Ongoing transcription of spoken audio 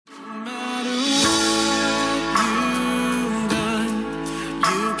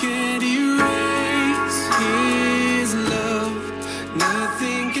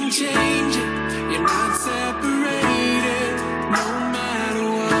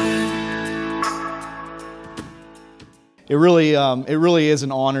It really is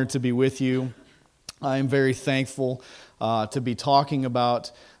an honor to be with you. I am very thankful to be talking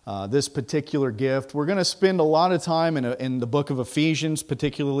about this particular gift. We're going to spend a lot of time in the book of Ephesians,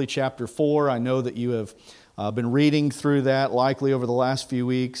 particularly chapter 4. I know that you have been reading through that likely over the last few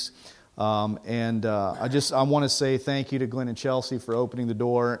weeks. I want to say thank you to Glenn and Chelsea for opening the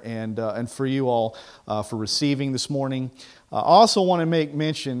door and for you all for receiving this morning. I also want to make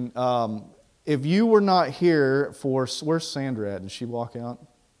mention, if you were not here for, where's Sandra at? Did she walk out?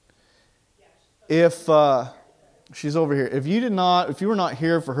 If she's over here. If you were not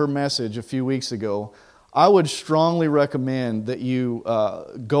here for her message a few weeks ago, I would strongly recommend that you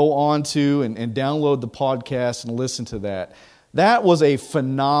go on to and download the podcast and listen to that. That was a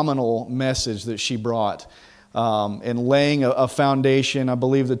phenomenal message that she brought in laying a foundation. I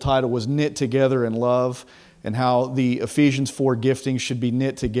believe the title was Knit Together in Love, and how the Ephesians 4 giftings should be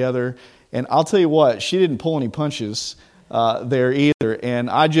knit together. And I'll tell you what, she didn't pull any punches there either. And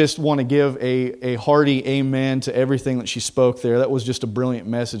I just want to give a hearty amen to everything that she spoke there. That was just a brilliant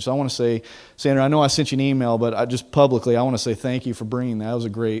message. So I want to say, Sandra, I know I sent you an email, but I want to say thank you for bringing that. It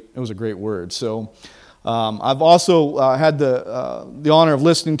was a great word. So I've also had the honor of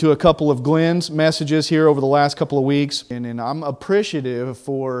listening to a couple of Glenn's messages here over the last couple of weeks, and I'm appreciative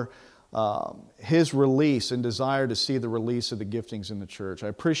for his release and desire to see the release of the giftings in the church. I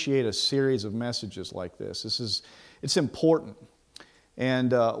appreciate a series of messages like this. It's important.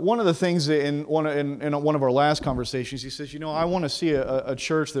 And one of the things in one of our last conversations, he says, I want to see a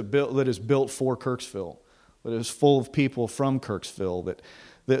church that is built for Kirksville, that is full of people from Kirksville,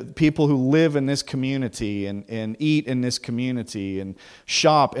 that people who live in this community and eat in this community and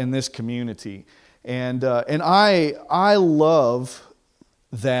shop in this community. And I love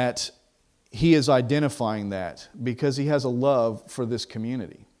that he is identifying that, because he has a love for this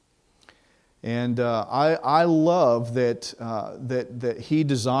community. And I love that he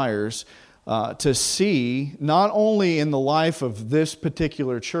desires to see, not only in the life of this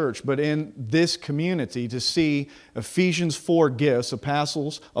particular church, but in this community, to see Ephesians 4 gifts,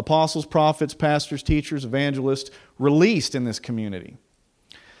 apostles, prophets, pastors, teachers, evangelists, released in this community.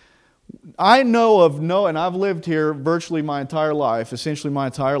 I know and I've lived here virtually essentially my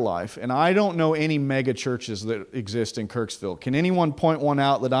entire life, and I don't know any mega churches that exist in Kirksville. Can anyone point one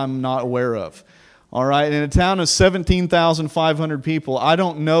out that I'm not aware of? All right, in a town of 17,500 people, I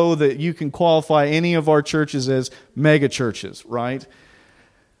don't know that you can qualify any of our churches as mega churches, right?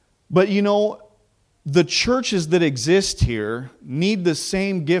 But the churches that exist here need the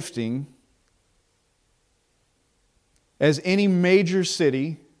same gifting as any major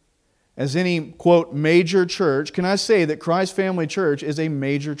city, as any, quote, major church. Can I say that Christ Family Church is a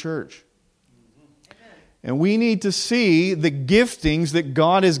major church? And we need to see the giftings that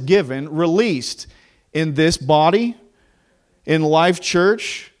God has given released in this body, in Life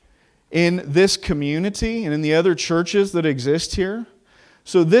Church, in this community, and in the other churches that exist here.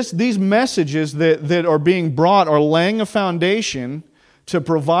 So these messages that are being brought are laying a foundation to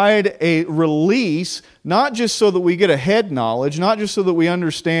provide a release, not just so that we get a head knowledge, not just so that we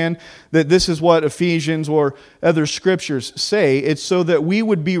understand that this is what Ephesians or other scriptures say. It's so that we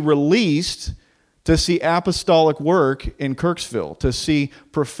would be released to see apostolic work in Kirksville, to see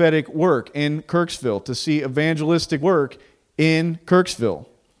prophetic work in Kirksville, to see evangelistic work in Kirksville.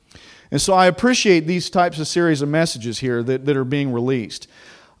 And so I appreciate these types of series of messages here that are being released.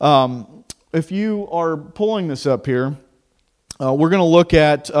 If you are pulling this up here, we're going to look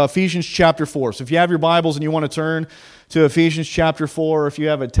at Ephesians chapter 4. So if you have your Bibles and you want to turn to Ephesians chapter 4, or if you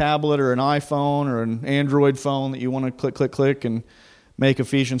have a tablet or an iPhone or an Android phone that you want to click and make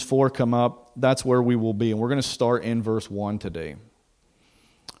Ephesians 4 come up, that's where we will be. And we're going to start in verse 1 today.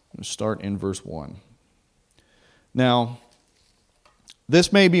 Now,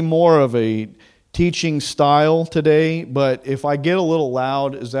 this may be more of a teaching style today, but if I get a little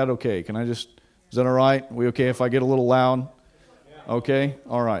loud, is that okay? Is that all right? Are we okay if I get a little loud? Okay?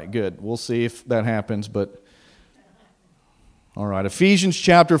 All right, good. We'll see if that happens, but all right. Ephesians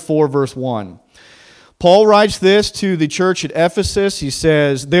chapter 4, verse 1. Paul writes this to the church at Ephesus. He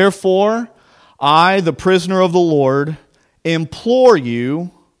says, "Therefore, I, the prisoner of the Lord, implore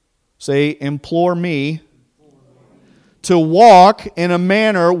you," say, implore me, "to walk in a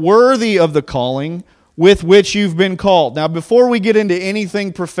manner worthy of the calling with which you've been called." Now, before we get into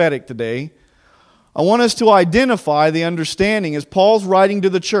anything prophetic today, I want us to identify the understanding as Paul's writing to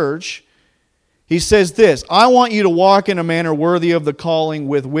the church. He says this, "I want you to walk in a manner worthy of the calling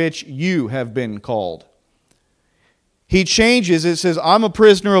with which you have been called." He changes, it says, "I'm a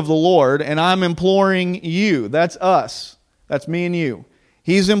prisoner of the Lord, and I'm imploring you." That's us. That's me and you.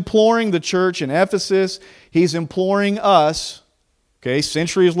 He's imploring the church in Ephesus. He's imploring us, okay,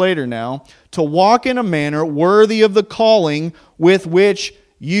 centuries later now, to walk in a manner worthy of the calling with which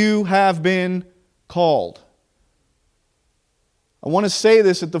you have been called. I want to say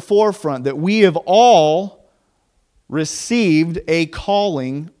this at the forefront, that we have all received a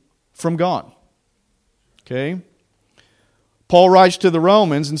calling from God. Okay? Paul writes to the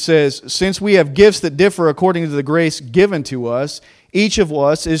Romans and says, since we have gifts that differ according to the grace given to us, each of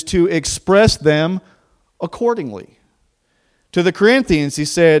us is to express them accordingly. To the Corinthians, he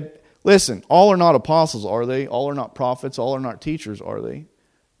said, listen, all are not apostles, are they? All are not prophets, all are not teachers, are they?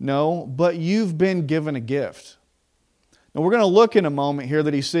 No, but you've been given a gift. Now we're going to look in a moment here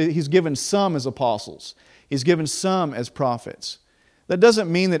that he's given some as apostles. He's given some as prophets. That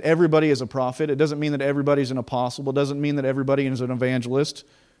doesn't mean that everybody is a prophet. It doesn't mean that everybody's an apostle. It doesn't mean that everybody is an evangelist.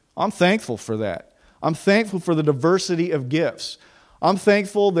 I'm thankful for that. I'm thankful for the diversity of gifts. I'm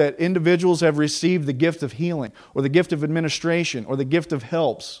thankful that individuals have received the gift of healing, or the gift of administration, or the gift of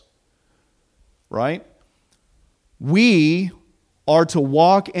helps. Right? We are to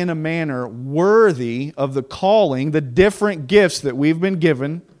walk in a manner worthy of the calling, the different gifts that we've been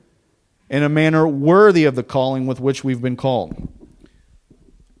given, in a manner worthy of the calling with which we've been called.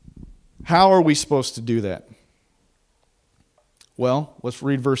 How are we supposed to do that? Well, let's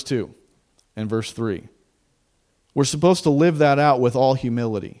read verse 2 and verse 3. We're supposed to live that out with all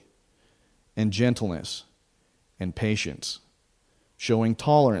humility and gentleness and patience, showing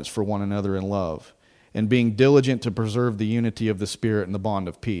tolerance for one another in love, and being diligent to preserve the unity of the Spirit and the bond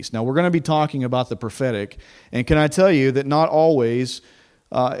of peace. Now, we're going to be talking about the prophetic, and can I tell you that not always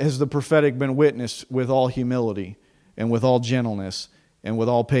has the prophetic been witnessed with all humility and with all gentleness and with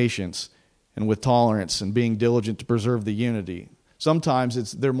all patience and with tolerance and being diligent to preserve the unity.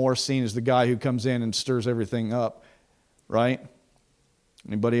 Sometimes they're more seen as the guy who comes in and stirs everything up, right?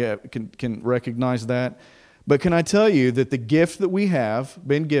 Anybody can recognize that? But can I tell you that the gift that we have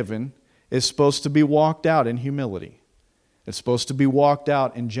been given is supposed to be walked out in humility. It's supposed to be walked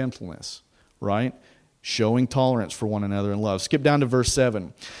out in gentleness, right? Showing tolerance for one another in love. Skip down to verse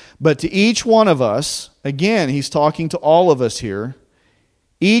 7. But to each one of us, again, he's talking to all of us here,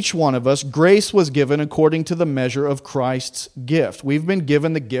 each one of us, grace was given according to the measure of Christ's gift. We've been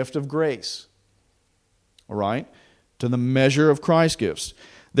given the gift of grace, all right? To the measure of Christ's gifts.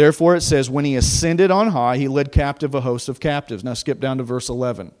 Therefore it says, when he ascended on high, he led captive a host of captives. Now skip down to verse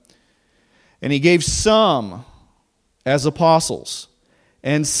 11. And he gave some as apostles,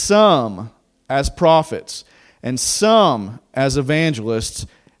 and some as prophets, and some as evangelists,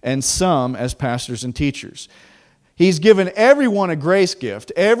 and some as pastors and teachers. He's given everyone a grace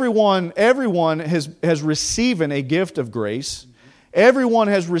gift. Everyone has received a gift of grace. Everyone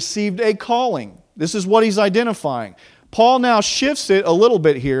has received a calling. This is what he's identifying. Paul now shifts it a little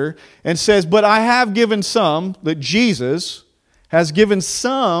bit here and says, but I have given some, that Jesus has given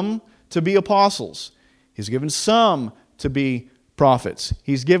some to be apostles. He's given some to be prophets.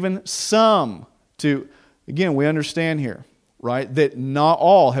 He's given some to, again, we understand here, right, that not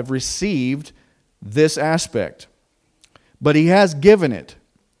all have received this aspect. But he has given it.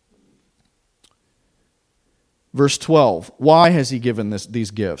 Verse 12, why has he given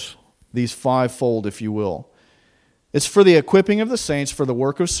these gifts? These fivefold, if you will. It's for the equipping of the saints for the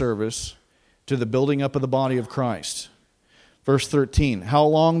work of service to the building up of the body of Christ. Verse 13, how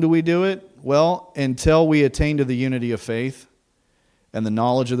long do we do it? Well, until we attain to the unity of faith and the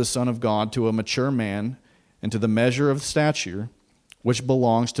knowledge of the Son of God, to a mature man, and to the measure of stature which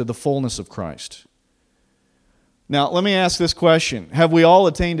belongs to the fullness of Christ. Now, let me ask this question. Have we all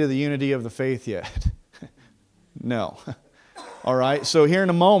attained to the unity of the faith yet? No. All right, so here in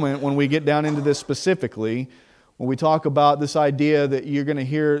a moment, when we get down into this specifically, when we talk about this idea that you're going to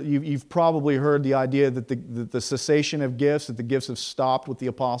hear, you've probably heard the idea that the cessation of gifts, that the gifts have stopped with the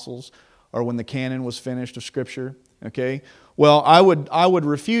apostles, or when the canon was finished of Scripture, okay? Well, I would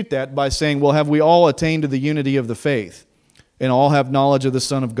refute that by saying, well, have we all attained to the unity of the faith? And all have knowledge of the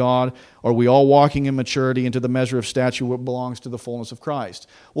Son of God? Are we all walking in maturity into the measure of stature which belongs to the fullness of Christ?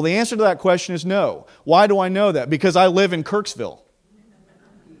 Well, the answer to that question is no. Why do I know that? Because I live in Kirksville.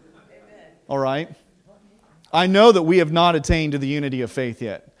 All right? I know that we have not attained to the unity of faith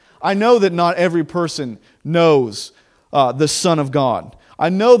yet. I know that not every person knows the Son of God. I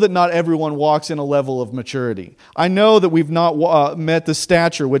know that not everyone walks in a level of maturity. I know that we've not met the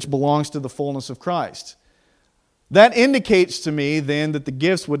stature which belongs to the fullness of Christ. That indicates to me then that the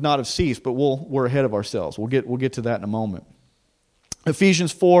gifts would not have ceased, but we're ahead of ourselves. We'll get to that in a moment.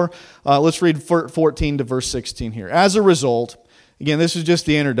 Ephesians 4, let's read 14 to verse 16 here. As a result, Again, this is just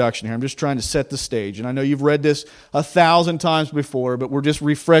the introduction here. I'm just trying to set the stage. And I know you've read this 1,000 times before, but we're just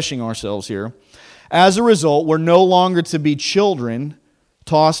refreshing ourselves here. As a result, we're no longer to be children,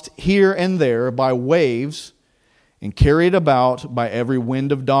 tossed here and there by waves and carried about by every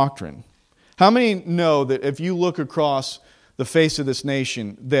wind of doctrine. How many know that if you look across the face of this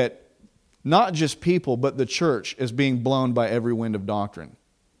nation, that not just people, but the church is being blown by every wind of doctrine?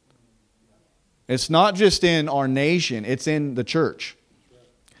 It's not just in our nation, it's in the church.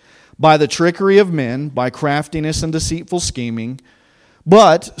 By the trickery of men, by craftiness and deceitful scheming,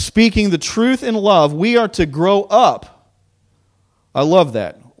 but speaking the truth in love, we are to grow up. I love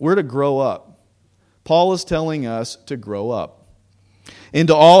that. We're to grow up. Paul is telling us to grow up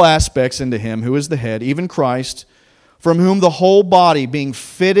into all aspects into Him who is the head, even Christ, from whom the whole body being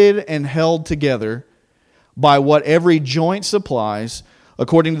fitted and held together by what every joint supplies,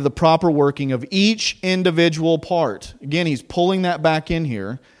 according to the proper working of each individual part. Again, he's pulling that back in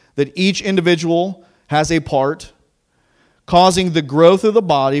here, that each individual has a part, causing the growth of the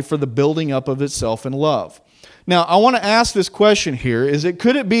body for the building up of itself in love. Now, I want to ask this question here,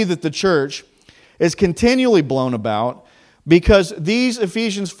 could it be that the church is continually blown about because these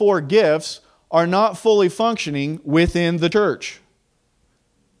Ephesians 4 gifts are not fully functioning within the church?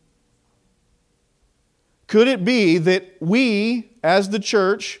 Could it be that we, as the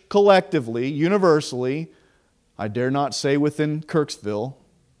church, collectively, universally, I dare not say within Kirksville,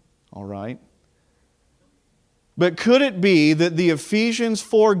 all right, but could it be that the Ephesians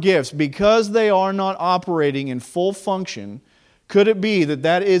 4 gifts, because they are not operating in full function, could it be that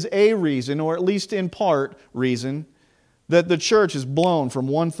that is a reason, or at least in part reason, that the church is blown from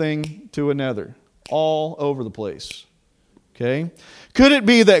one thing to another, all over the place? Okay? Could it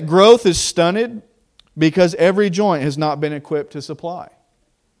be that growth is stunted because every joint has not been equipped to supply?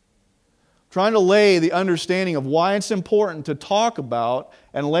 Trying to lay the understanding of why it's important to talk about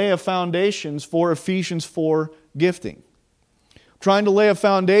and lay a foundations for Ephesians 4 gifting. Trying to lay a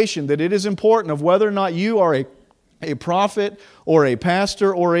foundation that it is important of whether or not you are a prophet or a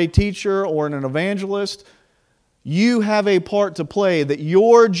pastor or a teacher or an evangelist, you have a part to play that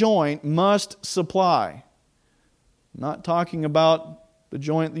your joint must supply. I'm not talking about the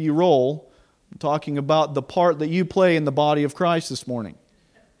joint that you roll. I'm talking about the part that you play in the body of Christ this morning.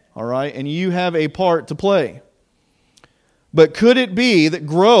 All right? And you have a part to play. But could it be that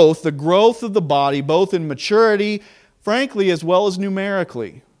the growth of the body, both in maturity, frankly, as well as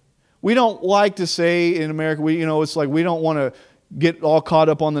numerically? We don't like to say in America, it's like we don't want to get all caught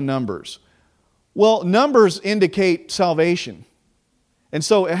up on the numbers. Well, numbers indicate salvation. And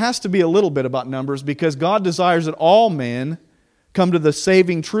so it has to be a little bit about numbers because God desires that all men come to the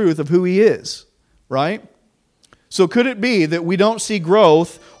saving truth of who He is, right? So could it be that we don't see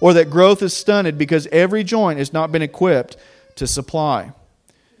growth or that growth is stunted because every joint has not been equipped to supply?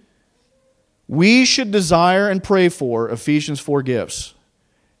 We should desire and pray for Ephesians 4 gifts.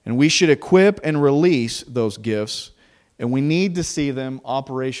 And we should equip and release those gifts. And we need to see them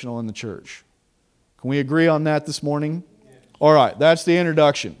operational in the church. Can we agree on that this morning? Yes. All right, that's the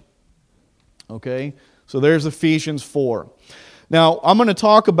introduction. Okay, so there's Ephesians 4. Now, I'm going to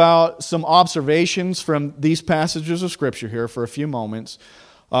talk about some observations from these passages of Scripture here for a few moments.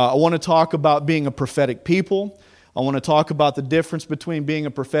 I want to talk about being a prophetic people. I want to talk about the difference between being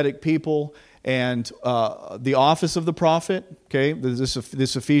a prophetic people and the office of the prophet, okay, this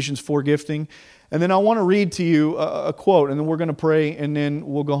Ephesians 4 gifting. And then I want to read to you a quote, and then we're going to pray, and then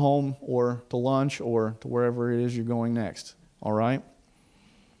we'll go home or to lunch or to wherever it is you're going next, all right?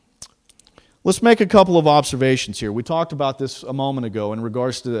 Let's make a couple of observations here. We talked about this a moment ago in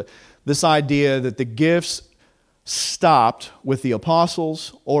regards to this idea that the gifts stopped with the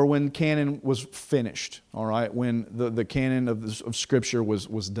apostles or when canon was finished, all right, when the canon of Scripture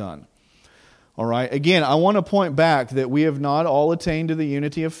was done. All right, again, I want to point back that we have not all attained to the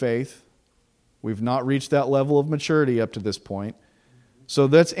unity of faith. We've not reached that level of maturity up to this point. So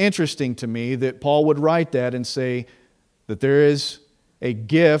that's interesting to me that Paul would write that and say that there is a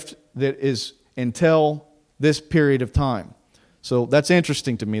gift that is until this period of time. So that's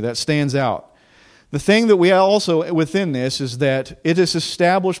interesting to me. That stands out. The thing that we also within this is that it is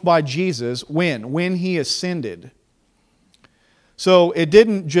established by Jesus when He ascended. So it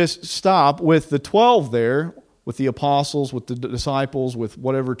didn't just stop with the 12 there, with the apostles, with the disciples, with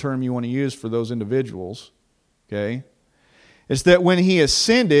whatever term you want to use for those individuals. Okay? It's that when He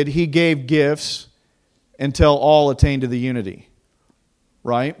ascended, He gave gifts until all attained to the unity.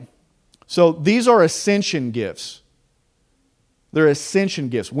 Right? So these are ascension gifts. They're ascension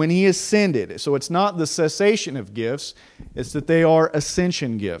gifts. When He ascended. So it's not the cessation of gifts. It's that they are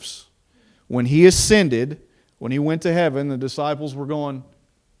ascension gifts. When He ascended, When he went to heaven, the disciples were going,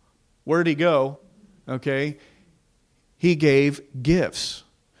 where'd he go? Okay. He gave gifts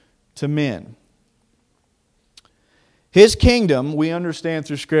to men. His kingdom, we understand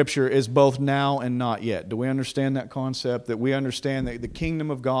through Scripture, is both now and not yet. Do we understand that concept? That we understand that the kingdom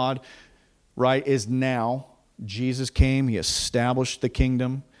of God, right, is now. Jesus came, He established the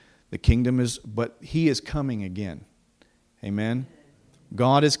kingdom. The kingdom is, but He is coming again. Amen?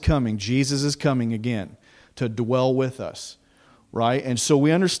 God is coming. Jesus is coming again to dwell with us. Right? And so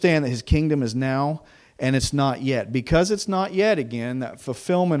we understand that His kingdom is now and it's not yet. Because it's not yet, again, that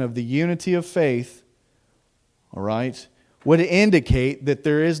fulfillment of the unity of faith, all right, would indicate that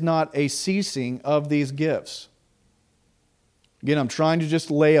there is not a ceasing of these gifts. Again, I'm trying to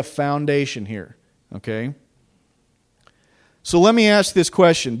just lay a foundation here. Okay? So let me ask this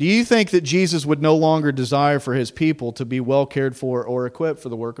question. Do you think that Jesus would no longer desire for His people to be well cared for or equipped for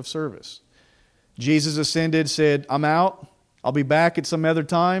the work of service? Jesus ascended, said, I'm out. I'll be back at some other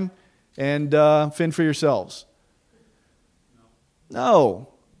time, and fend for yourselves. No.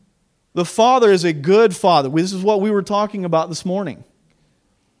 The Father is a good Father. This is what we were talking about this morning.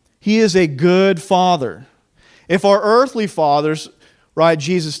 He is a good Father. If our earthly fathers, right,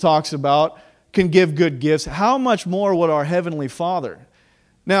 Jesus talks about, can give good gifts, how much more would our Heavenly Father?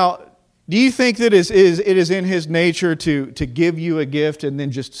 Now, do you think that it is in His nature to give you a gift and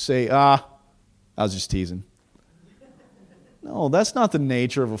then just say, I was just teasing? No, that's not the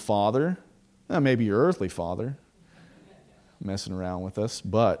nature of a father. Maybe your earthly father messing around with us,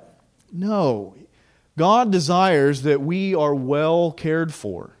 but no. God desires that we are well cared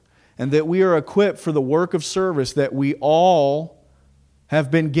for and that we are equipped for the work of service that we all have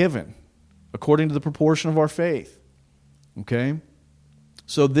been given according to the proportion of our faith. Okay?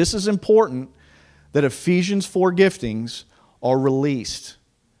 So this is important that Ephesians 4 giftings are released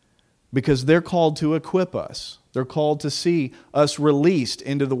because they're called to equip us. They're called to see us released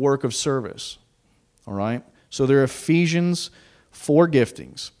into the work of service. All right? So they're Ephesians 4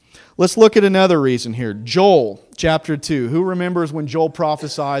 giftings. Let's look at another reason here. Joel chapter 2. Who remembers when Joel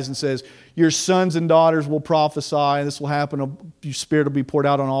prophesies and says, your sons and daughters will prophesy, this will happen, your Spirit will be poured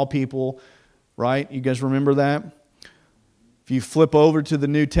out on all people. Right? You guys remember that? If you flip over to the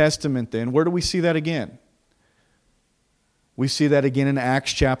New Testament then, where do we see that again? We see that again in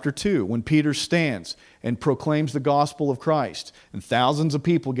Acts chapter 2 when Peter stands and proclaims the gospel of Christ and thousands of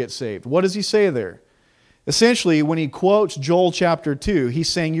people get saved. What does he say there? Essentially, when he quotes Joel chapter 2, he's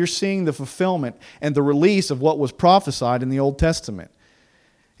saying you're seeing the fulfillment and the release of what was prophesied in the Old Testament.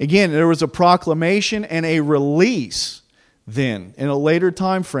 Again, there was a proclamation and a release then in a later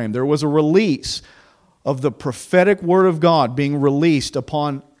time frame. There was a release of the prophetic word of God being released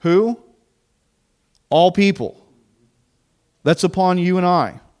upon who? All people. That's upon you and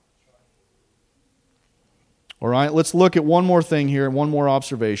I. All right, let's look at one more thing here, one more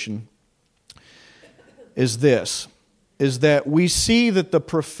observation. Is that we see that the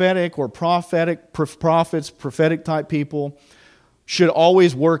prophetic or prophets, prophetic type people should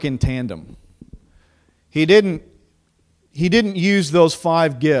always work in tandem. He didn't use those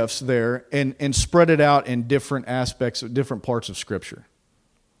 5 gifts there and spread it out in different aspects of different parts of Scripture.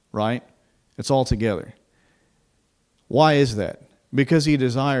 Right? It's all together. Why is that? Because He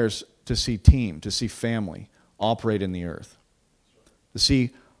desires to see team, to see family operate in the earth. To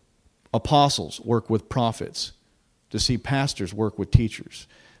see apostles work with prophets. To see pastors work with teachers.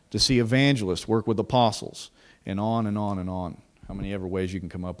 To see evangelists work with apostles. And on and on and on. How many ever ways you can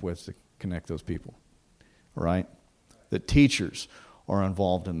come up with to connect those people. Right? That teachers are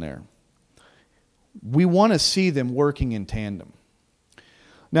involved in there. We want to see them working in tandem.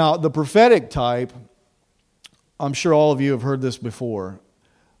 Now, the prophetic type, I'm sure all of you have heard this before,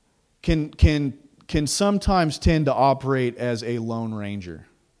 can sometimes tend to operate as a Lone Ranger.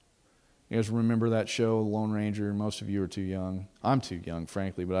 You guys remember that show, Lone Ranger? Most of you are too young. I'm too young,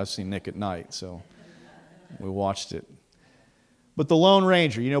 frankly, but I've seen Nick at Night, so we watched it. But the Lone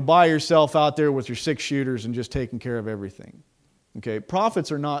Ranger, by yourself out there with your 6 shooters and just taking care of everything. Okay,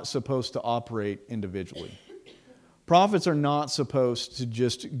 prophets are not supposed to operate individually. Prophets are not supposed to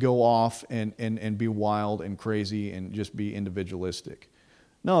just go off and be wild and crazy and just be individualistic.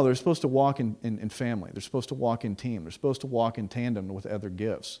 No, they're supposed to walk in family. They're supposed to walk in team. They're supposed to walk in tandem with other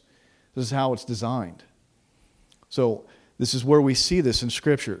gifts. This is how it's designed. So this is where we see this in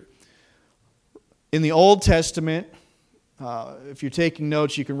Scripture. In the Old Testament, if you're taking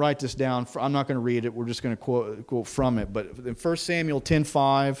notes, you can write this down. I'm not going to read it. We're just going to quote from it. But in 1 Samuel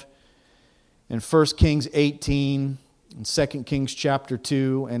 10:5, in 1 Kings 18, in 2 Kings chapter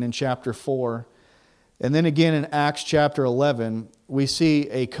 2, and in chapter 4, and then again in Acts chapter 11, we see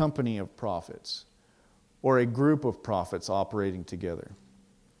a company of prophets. or a group of prophets operating together.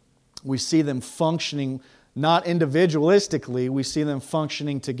 We see them functioning not individualistically, we see them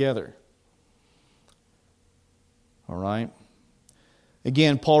functioning together. All right?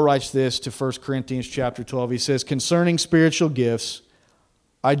 Again, Paul writes this to 1 Corinthians chapter 12. He says, concerning spiritual gifts,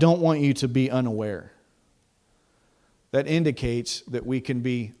 I don't want you to be unaware. That indicates that we can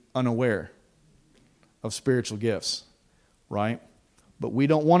be unaware of spiritual gifts, right? But we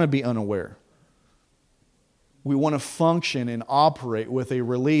don't want to be unaware. We want to function and operate with a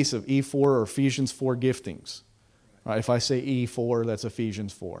release of E4 or Ephesians 4 giftings. Right? If I say E4, that's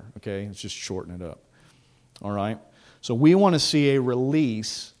Ephesians 4. Okay? Let's just shorten it up. All right? So we want to see a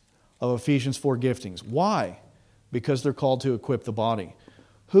release of Ephesians 4 giftings. Why? Because they're called to equip the body.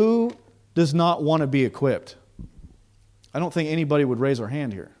 Who does not want to be equipped? I don't think anybody would raise their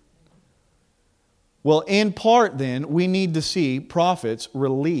hand here. Well, in part then, we need to see prophets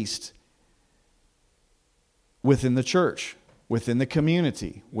released within the church, within the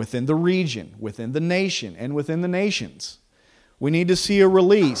community, within the region, within the nation, and within the nations. We need to see a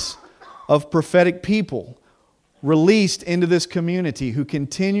release of prophetic people released into this community who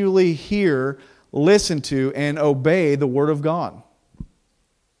continually hear, listen to, and obey the Word of God.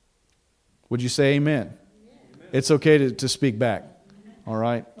 Would you say amen? Amen. It's okay to speak back. All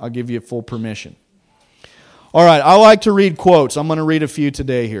right? I'll give you full permission. All right, I like to read quotes. I'm going to read a few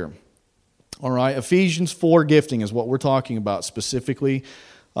today here. All right, Ephesians 4 gifting is what we're talking about specifically.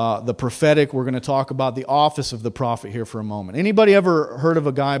 The prophetic, we're going to talk about the office of the prophet here for a moment. Anybody ever heard of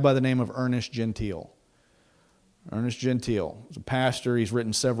a guy by the name of Ernest Gentile? Ernest Gentile. He's a pastor. He's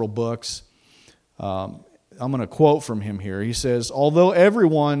written several books. I'm going to quote from him here. He says, although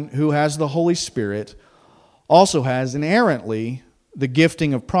everyone who has the Holy Spirit also has inerrantly the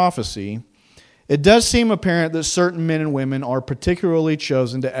gifting of prophecy, it does seem apparent that certain men and women are particularly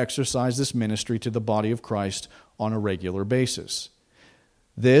chosen to exercise this ministry to the body of Christ on a regular basis.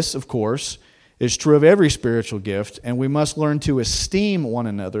 This, of course, is true of every spiritual gift, and we must learn to esteem one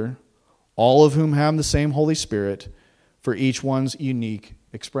another, all of whom have the same Holy Spirit, for each one's unique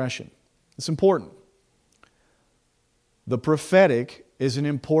expression. It's important. The prophetic is an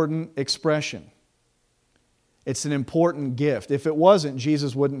important expression. It's an important gift. If it wasn't,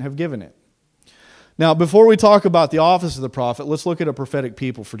 Jesus wouldn't have given it. Now, before we talk about the office of the prophet, let's look at a prophetic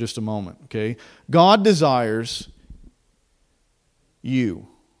people for just a moment. Okay? God desires you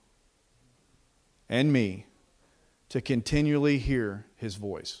and me to continually hear His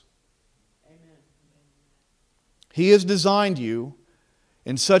voice. Amen. He has designed you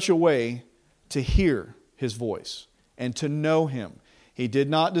in such a way to hear His voice and to know Him. He did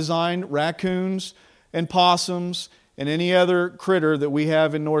not design raccoons and possums and any other critter that we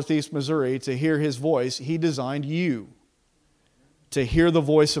have in northeast Missouri to hear His voice. He designed you to hear the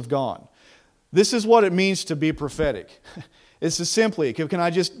voice of God. This is what it means to be prophetic. It's simply, can I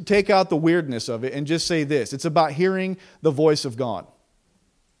just take out the weirdness of it and just say this? It's about hearing the voice of God.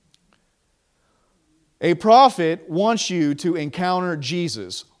 A prophet wants you to encounter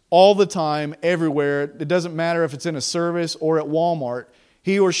Jesus all the time, everywhere. It doesn't matter if it's in a service or at Walmart.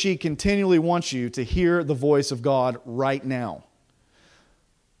 He or she continually wants you to hear the voice of God right now.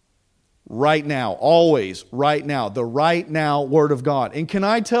 Right now. Always right now. The right now Word of God. And can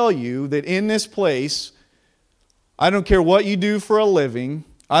I tell you that in this place, I don't care what you do for a living,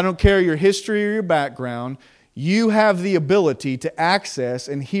 I don't care your history or your background, you have the ability to access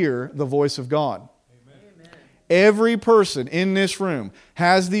and hear the voice of God. Amen. Every person in this room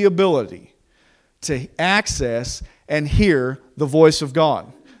has the ability to access and hear the voice of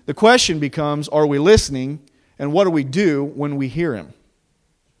God. The question becomes, are we listening, and what do we do when we hear Him?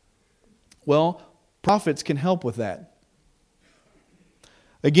 Well, prophets can help with that.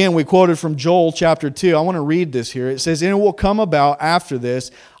 Again, we quoted from Joel chapter 2. I want to read this here. It says, and it will come about after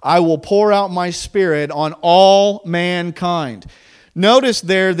this, I will pour out my Spirit on all mankind. Notice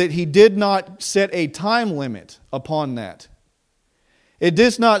there that He did not set a time limit upon that. It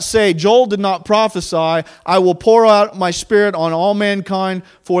does not say, Joel did not prophesy, I will pour out my Spirit on all mankind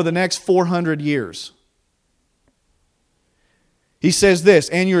for the next 400 years. He says this,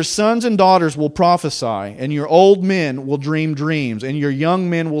 and your sons and daughters will prophesy, and your old men will dream dreams, and your young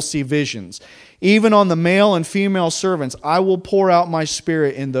men will see visions. Even on the male and female servants, I will pour out my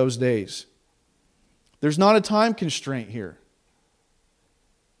Spirit in those days. There's not a time constraint here.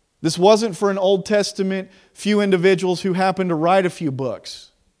 This wasn't for an Old Testament few individuals who happened to write a few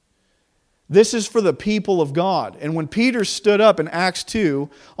books. This is for the people of God. And when Peter stood up in Acts 2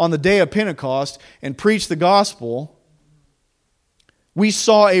 on the day of Pentecost and preached the gospel, we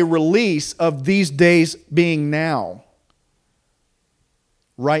saw a release of these days being now.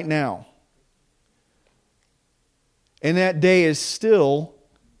 Right now. And that day is still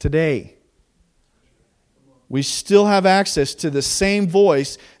today. We still have access to the same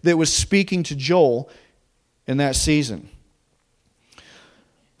voice that was speaking to Joel in that season.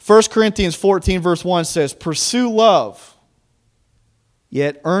 1 Corinthians 14 verse 1 says, "Pursue love,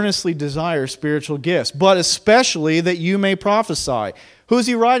 yet earnestly desire spiritual gifts, but especially that you may prophesy." Who's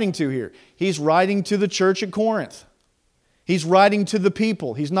he writing to here? He's writing to the church at Corinth. He's writing to the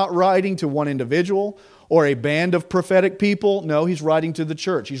people. He's not writing to one individual or a band of prophetic people. No, he's writing to the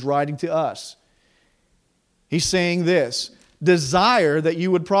church. He's writing to us. He's saying this: desire that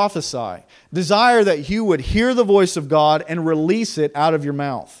you would prophesy. Desire that you would hear the voice of God and release it out of your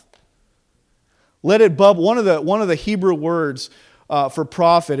mouth. Let it bubble. One of the Hebrew words for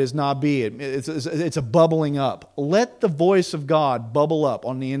prophet is nabi. It's a bubbling up. Let the voice of God bubble up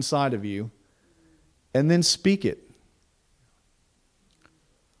on the inside of you and then speak it.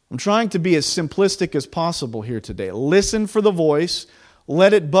 I'm trying to be as simplistic as possible here today. Listen for the voice.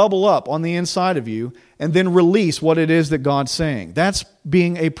 Let it bubble up on the inside of you, and then release what it is that God's saying. That's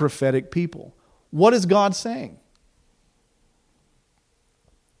being a prophetic people. What is God saying?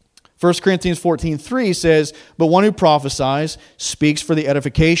 1 Corinthians 14:3 says, "But one who prophesies speaks for the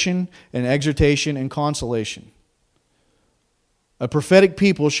edification and exhortation and consolation." A prophetic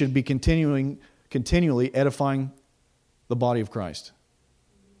people should be continually edifying the body of Christ.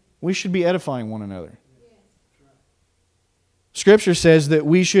 We should be edifying one another. Scripture says that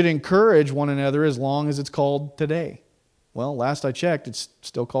we should encourage one another as long as it's called today. Well, last I checked, it's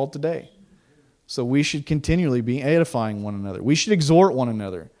still called today. So we should continually be edifying one another. We should exhort one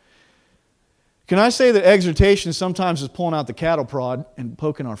another. Can I say that exhortation sometimes is pulling out the cattle prod and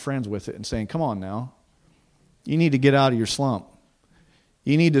poking our friends with it and saying, "Come on now. You need to get out of your slump.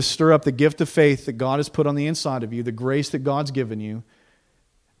 You need to stir up the gift of faith that God has put on the inside of you, the grace that God's given you."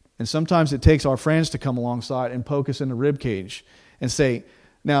 And sometimes it takes our friends to come alongside and poke us in the rib cage and say,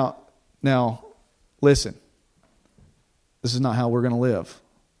 now, listen, this is not how we're going to live,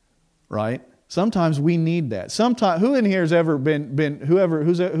 right? Sometimes we need that. Sometimes, who in here has ever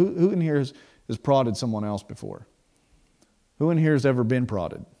who in here has prodded someone else before? Who in here has ever been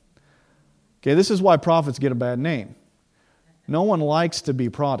prodded? Okay, this is why prophets get a bad name. No one likes to be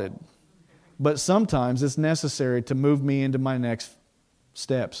prodded, but sometimes it's necessary to move me into my next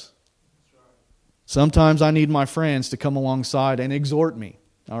steps. Sometimes I need my friends to come alongside and exhort me.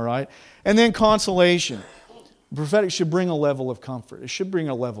 All right? And then consolation. The prophetic should bring a level of comfort. It should bring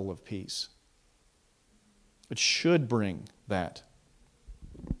a level of peace. It should bring that.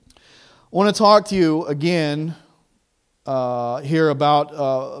 I want to talk to you again here about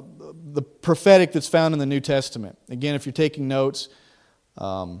the prophetic that's found in the New Testament. Again, if you're taking notes,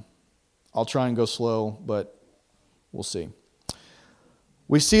 I'll try and go slow, but we'll see.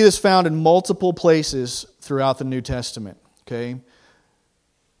 We see this found in multiple places throughout the New Testament. Okay,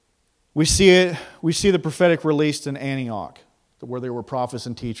 we see the prophetic released in Antioch, where there were prophets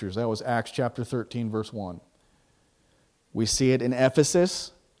and teachers. That was Acts chapter 13, verse 1. We see it in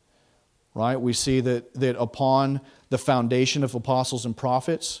Ephesus, right? We see that upon the foundation of apostles and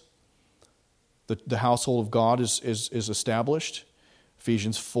prophets, the household of God is established.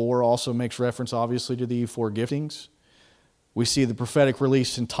 Ephesians 4 also makes reference, obviously, to the four giftings. We see the prophetic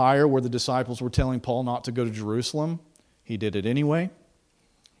release in Tyre, where the disciples were telling Paul not to go to Jerusalem. He did it anyway.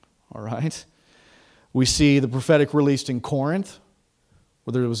 All right. We see the prophetic released in Corinth,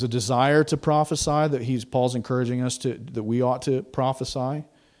 where there was a desire to prophesy, that Paul's encouraging us that we ought to prophesy.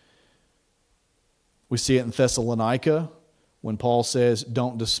 We see it in Thessalonica, when Paul says,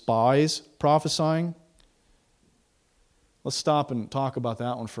 "Don't despise prophesying." Let's stop and talk about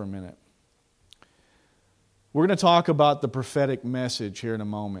that one for a minute. We're going to talk about the prophetic message here in a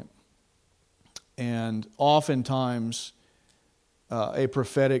moment. And oftentimes, a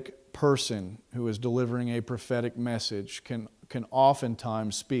prophetic person who is delivering a prophetic message can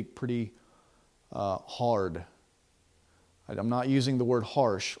oftentimes speak pretty hard. I'm not using the word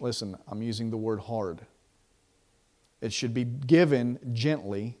harsh. Listen, I'm using the word hard. It should be given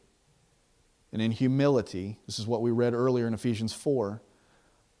gently and in humility. This is what we read earlier in Ephesians 4.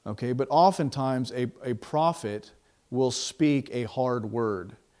 Okay, but oftentimes a prophet will speak a hard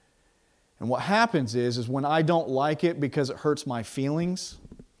word. And what happens is when I don't like it because it hurts my feelings,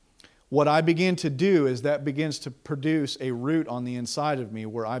 what I begin to do is that begins to produce a root on the inside of me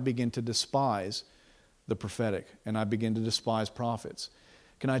where I begin to despise the prophetic and I begin to despise prophets.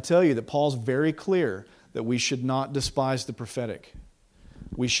 Can I tell you that Paul's very clear that we should not despise the prophetic.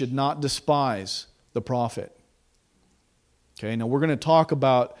 We should not despise the prophet. Okay, now we're going to talk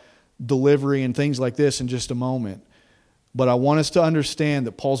about delivery and things like this in just a moment. But I want us to understand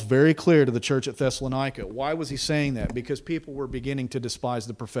that Paul's very clear to the church at Thessalonica. Why was he saying that? Because people were beginning to despise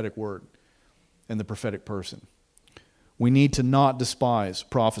the prophetic word and the prophetic person. We need to not despise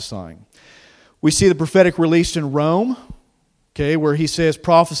prophesying. We see the prophetic released in Rome, okay, where he says,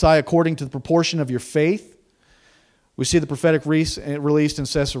 prophesy according to the proportion of your faith. We see the prophetic released in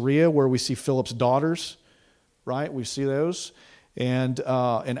Caesarea, where we see Philip's daughters, right? We see those. And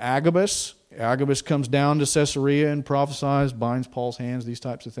in Agabus. Agabus comes down to Caesarea and prophesies, binds Paul's hands, these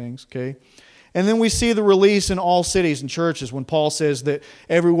types of things, okay? And then we see the release in all cities and churches when Paul says that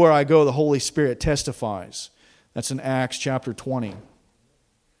everywhere I go, the Holy Spirit testifies. That's in Acts chapter 20.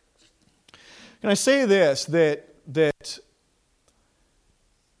 Can I say this, that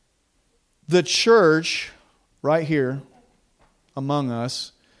the church right here among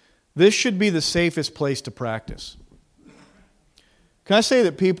us, this should be the safest place to practice. Can I say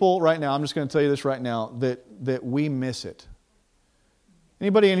that people right now, I'm just going to tell you this right now, that we miss it.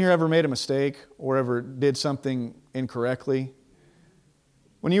 Anybody in here ever made a mistake or ever did something incorrectly?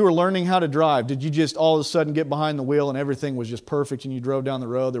 When you were learning how to drive, did you just all of a sudden get behind the wheel and everything was just perfect and you drove down the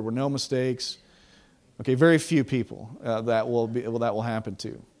road, there were no mistakes? Okay, very few people that will happen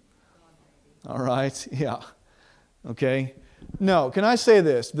to. All right, yeah. Okay. No, can I say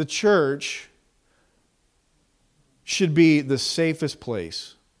this? The church should be the safest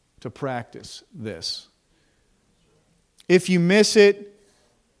place to practice this. If you miss it,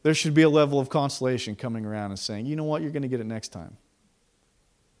 there should be a level of consolation coming around and saying, you know what, you're going to get it next time.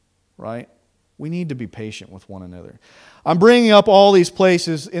 Right? We need to be patient with one another. I'm bringing up all these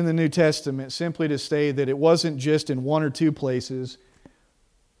places in the New Testament simply to say that it wasn't just in one or two places.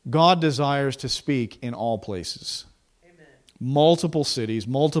 God desires to speak in all places. Multiple cities,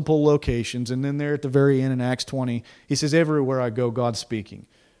 multiple locations, and then there at the very end in Acts 20, he says, everywhere I go, God's speaking.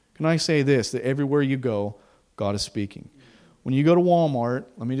 Can I say this, that everywhere you go, God is speaking. When you go to Walmart,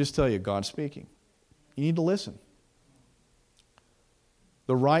 let me just tell you, God's speaking. You need to listen.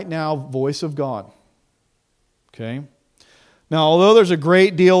 The right now voice of God. Okay? Now, although there's a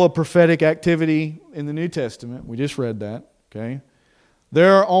great deal of prophetic activity in the New Testament, we just read that, okay?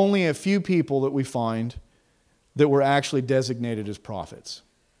 There are only a few people that we find that were actually designated as prophets.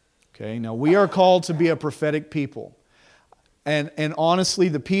 Okay, now we are called to be a prophetic people. And honestly,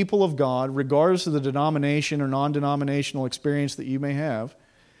 the people of God, regardless of the denomination or non-denominational experience that you may have,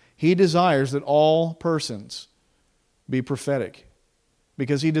 He desires that all persons be prophetic.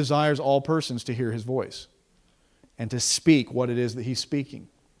 Because He desires all persons to hear His voice and to speak what it is that He's speaking.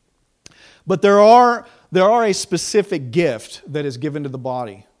 But there are a specific gift that is given to the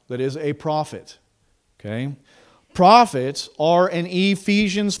body, that is a prophet. Okay? Prophets are an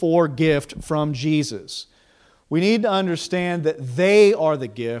Ephesians 4 gift from Jesus. We need to understand that they are the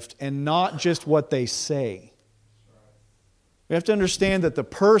gift and not just what they say. We have to understand that the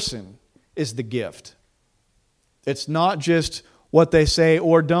person is the gift. It's not just what they say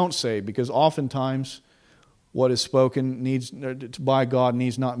or don't say, because oftentimes what is spoken by God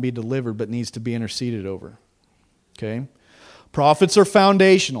needs not be delivered, but needs to be interceded over. Okay? Prophets are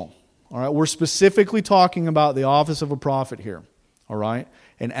foundational. All right, we're specifically talking about the office of a prophet here. All right,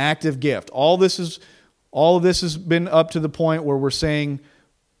 an active gift. All of this has been up to the point where we're saying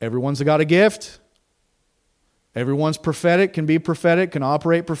everyone's got a gift. Everyone's prophetic, can be prophetic, can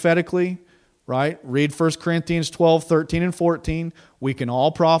operate prophetically. Right? Read 1 Corinthians 12, 13, and 14. We can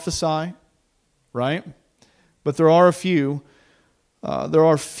all prophesy. Right? But there are few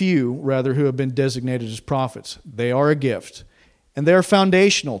who have been designated as prophets. They are a gift. And they are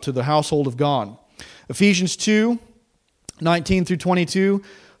foundational to the household of God. Ephesians 2, 19 through 22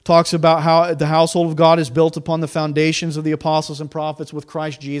 talks about how the household of God is built upon the foundations of the apostles and prophets, with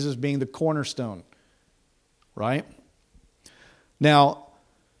Christ Jesus being the cornerstone. Right? Now,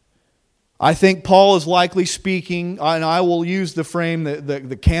 I think Paul is likely speaking, and I will use the frame,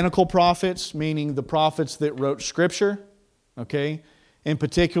 the canonical prophets, meaning the prophets that wrote Scripture, okay? In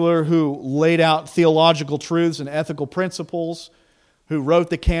particular, who laid out theological truths and ethical principles, who wrote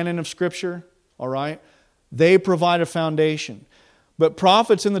the canon of Scripture, all right? They provide a foundation. But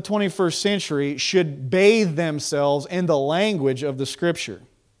prophets in the 21st century should bathe themselves in the language of the Scripture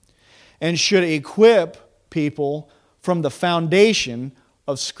and should equip people from the foundation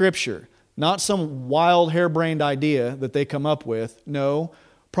of Scripture. Not some wild, harebrained idea that they come up with. No,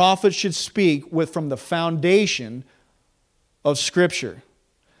 prophets should speak from the foundation of Scripture.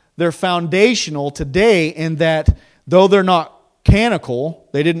 They're foundational today in that, though they're not canonical,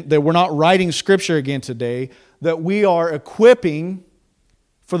 they were not writing Scripture again today, that we are equipping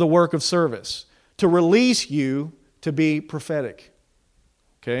for the work of service, to release you to be prophetic.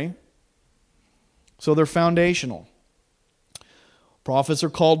 Okay? So they're foundational. Prophets are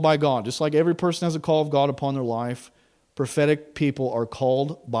called by God. Just like every person has a call of God upon their life, prophetic people are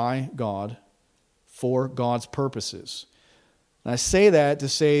called by God for God's purposes. And I say that to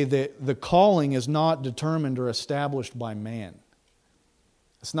say that the calling is not determined or established by man.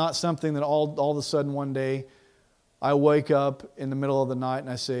 It's not something that all of a sudden one day I wake up in the middle of the night and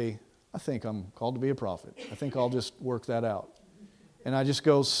I say, I think I'm called to be a prophet. I think I'll just work that out. And I just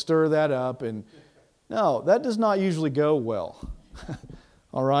go stir that up. And no, that does not usually go well.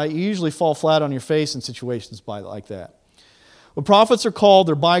 All right? You usually fall flat on your face in situations like that. When prophets are called,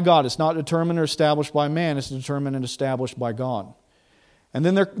 they're by God. It's not determined or established by man. It's determined and established by God. And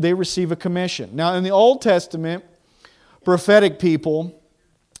then they receive a commission. Now, in the Old Testament, prophetic people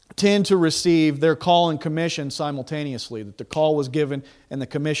tend to receive their call and commission simultaneously. That the call was given and the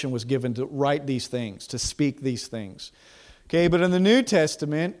commission was given to write these things, to speak these things. Okay, but in the New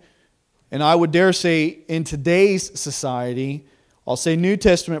Testament, and I would dare say in today's society, I'll say New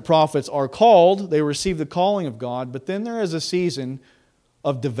Testament prophets are called, they receive the calling of God, but then there is a season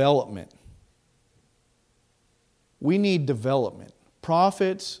of development. We need development.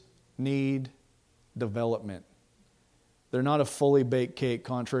 Prophets need development. They're not a fully baked cake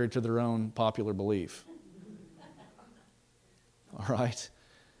contrary to their own popular belief. All right?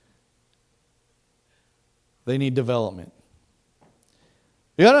 They need development.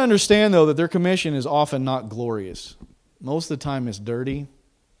 You got to understand, though, that their commission is often not glorious. Most of the time it's dirty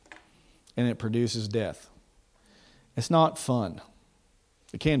and it produces death. It's not fun.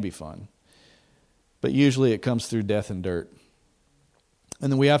 It can be fun. But usually it comes through death and dirt.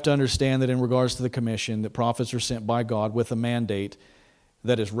 And then we have to understand that in regards to the commission, that prophets are sent by God with a mandate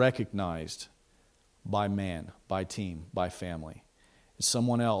that is recognized by man, by team, by family. It's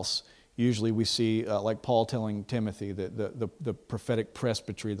someone else. Usually we see, like Paul telling Timothy, that the prophetic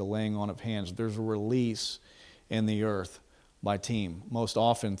presbytery, the laying on of hands, there's a release in the earth by team, most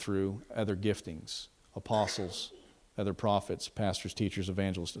often through other giftings, apostles, other prophets, pastors, teachers,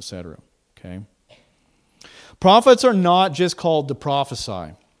 evangelists, etc. Okay? Prophets are not just called to prophesy.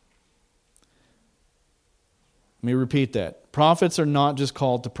 Let me repeat that. Prophets are not just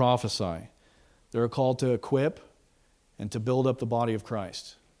called to prophesy. They're called to equip and to build up the body of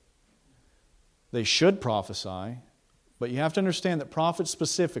Christ. They should prophesy, but you have to understand that prophets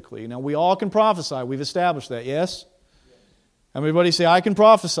specifically, now we all can prophesy, we've established that, yes? Everybody say, I can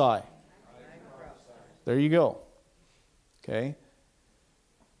prophesy. There you go. Okay?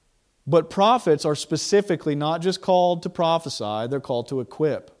 But prophets are specifically not just called to prophesy, they're called to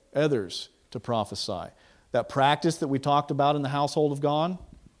equip others to prophesy. That practice that we talked about in the household of God,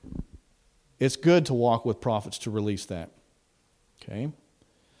 it's good to walk with prophets to release that. Okay?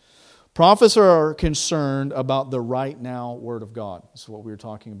 Prophets are concerned about the right now Word of God. This is what we were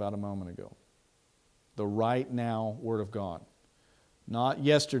talking about a moment ago. The right now Word of God. Not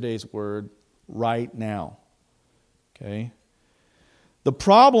yesterday's Word, right now. Okay? The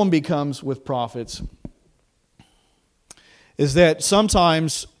problem becomes with prophets is that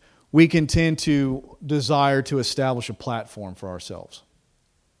sometimes we can tend to desire to establish a platform for ourselves.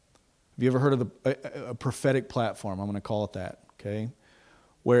 Have you ever heard of a prophetic platform? I'm going to call it that. Okay?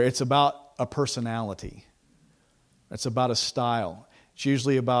 Where it's about a personality. It's about a style. It's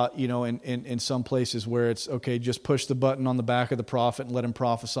usually about, in some places where it's, okay, just push the button on the back of the prophet and let him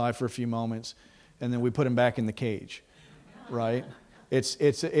prophesy for a few moments, and then we put him back in the cage, right? It's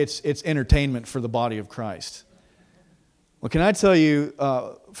entertainment for the body of Christ. Well, can I tell you,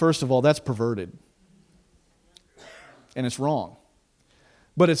 first of all, that's perverted. And it's wrong.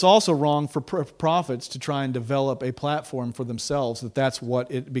 But it's also wrong for prophets to try and develop a platform for themselves that's what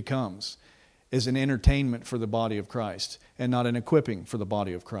it becomes, is an entertainment for the body of Christ and not an equipping for the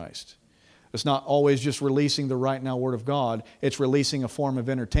body of Christ. It's not always just releasing the right now Word of God. It's releasing a form of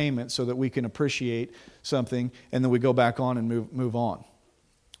entertainment so that we can appreciate something and then we go back on and move on.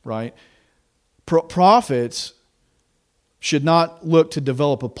 Right? Prophets should not look to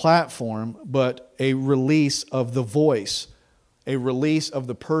develop a platform, but a release of the voice, a release of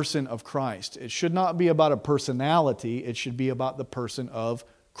the person of Christ. It should not be about a personality. It should be about the person of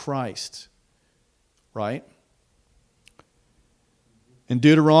Christ. Right? In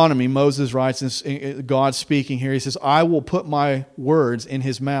Deuteronomy, Moses writes, God speaking here, he says, I will put my words in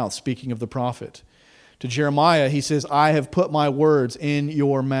his mouth, speaking of the prophet. To Jeremiah, he says, I have put my words in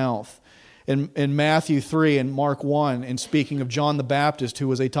your mouth. In Matthew 3 and Mark 1, in speaking of John the Baptist, who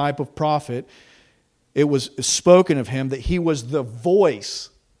was a type of prophet, it was spoken of him that he was the voice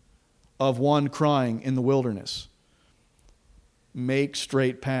of one crying in the wilderness. Make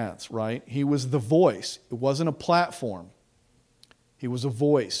straight paths, right? He was the voice. It wasn't a platform. He was a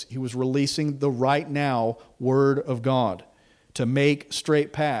voice. He was releasing the right now Word of God to make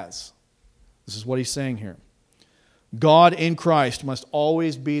straight paths. This is what he's saying here. God in Christ must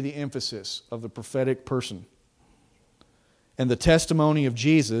always be the emphasis of the prophetic person. And the testimony of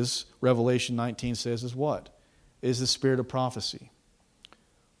Jesus, Revelation 19 says, is what? Is the spirit of prophecy.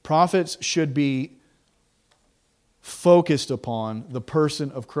 Prophets should be focused upon the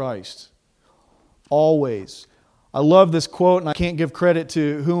person of Christ. Always. I love this quote, and I can't give credit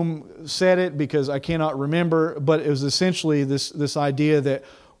to whom said it because I cannot remember, but it was essentially this idea that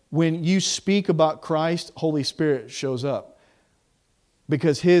when you speak about Christ, Holy Spirit shows up.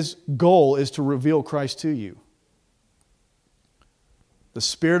 Because His goal is to reveal Christ to you. The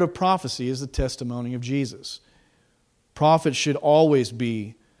spirit of prophecy is the testimony of Jesus. Prophets should always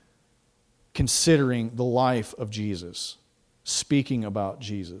be considering the life of Jesus, speaking about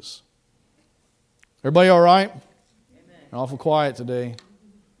Jesus. Everybody all right? Amen. You're awful quiet today.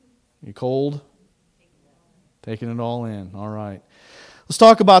 You cold? Taking it all in. All right. Let's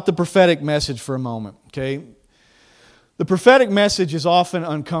talk about the prophetic message for a moment, okay? The prophetic message is often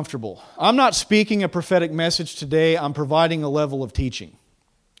uncomfortable. I'm not speaking a prophetic message today. I'm providing a level of teaching,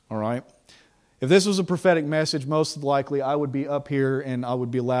 all right? If this was a prophetic message, most likely I would be up here and I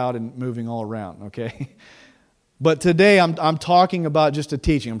would be loud and moving all around, okay? But today I'm talking about just a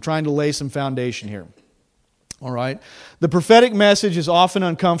teaching. I'm trying to lay some foundation here, all right? The prophetic message is often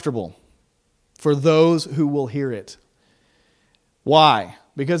uncomfortable for those who will hear it. Why?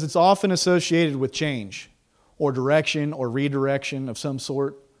 Because it's often associated with change or direction or redirection of some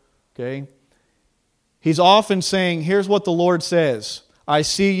sort, okay? He's often saying, here's what the Lord says. I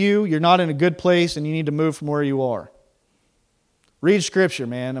see you, you're not in a good place, and you need to move from where you are. Read Scripture,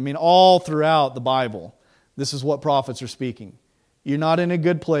 man. I mean, all throughout the Bible, this is what prophets are speaking. You're not in a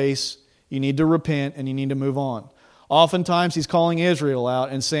good place, you need to repent, and you need to move on. Oftentimes, he's calling Israel out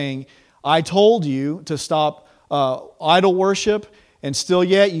and saying, I told you to stop idol worship, and still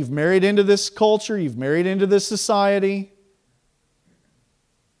yet you've married into this culture, you've married into this society.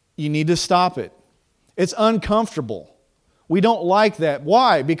 You need to stop it. It's uncomfortable. We don't like that.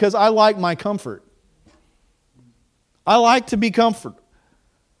 Why? Because I like my comfort. I like to be comforted.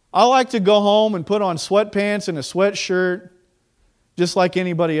 I like to go home and put on sweatpants and a sweatshirt just like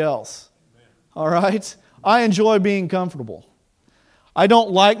anybody else. All right? I enjoy being comfortable. I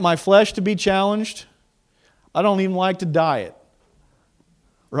don't like my flesh to be challenged. I don't even like to diet.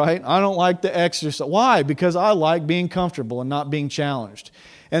 Right? I don't like to exercise. Why? Because I like being comfortable and not being challenged.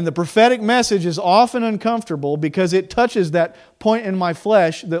 And the prophetic message is often uncomfortable because it touches that point in my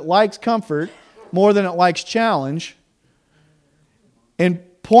flesh that likes comfort more than it likes challenge and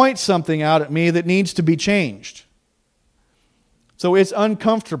points something out at me that needs to be changed. So it's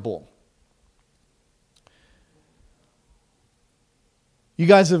uncomfortable. You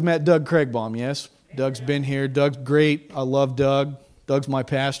guys have met Doug Craigbaum, yes? Doug's been here. Doug's great. I love Doug. Doug's my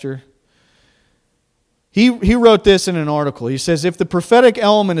pastor. He wrote this in an article. He says, if the prophetic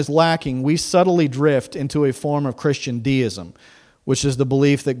element is lacking, we subtly drift into a form of Christian deism, which is the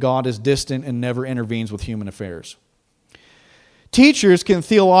belief that God is distant and never intervenes with human affairs. Teachers can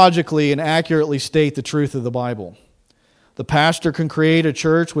theologically and accurately state the truth of the Bible. The pastor can create a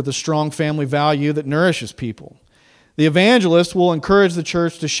church with a strong family value that nourishes people. The evangelist will encourage the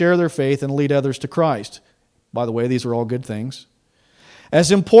church to share their faith and lead others to Christ. By the way, these are all good things. As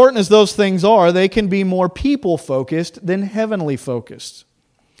important as those things are, they can be more people-focused than heavenly-focused.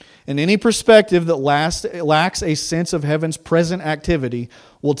 And any perspective that lacks a sense of heaven's present activity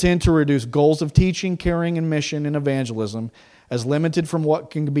will tend to reduce goals of teaching, caring, and mission and evangelism as limited from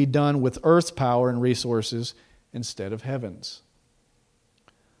what can be done with earth's power and resources instead of heaven's.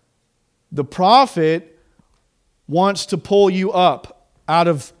 The prophet wants to pull you up out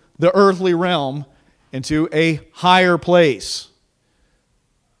of the earthly realm into a higher place.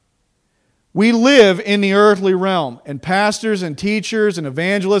 We live in the earthly realm, and pastors and teachers and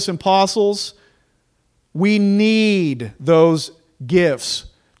evangelists and apostles, we need those gifts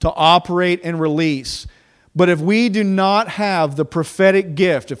to operate and release. But if we do not have the prophetic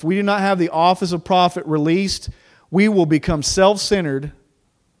gift, if we do not have the office of prophet released, we will become self-centered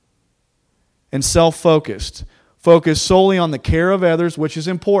and self-focused. Focused solely on the care of others, which is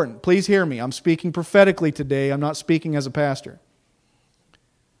important. Please hear me. I'm speaking prophetically today. I'm not speaking as a pastor.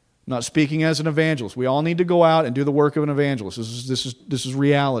 I'm not speaking as an evangelist. We all need to go out and do the work of an evangelist. This is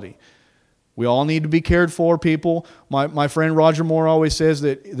reality. We all need to be cared for, people. My friend Roger Moore always says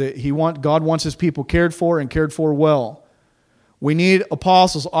that God wants His people cared for and cared for well. We need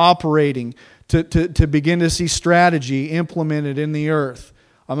apostles operating to begin to see strategy implemented in the earth.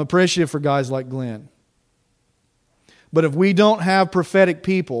 I'm appreciative for guys like Glenn. But if we don't have prophetic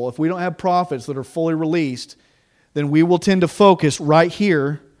people, if we don't have prophets that are fully released, then we will tend to focus right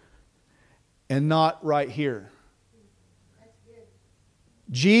here and not right here.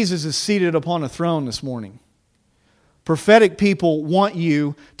 Jesus is seated upon a throne this morning. Prophetic people want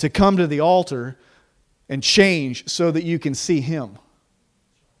you to come to the altar and change so that you can see Him.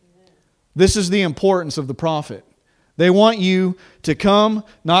 This is the importance of the prophet. They want you to come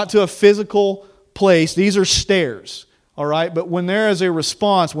not to a physical place. These are stairs, all right? But when there is a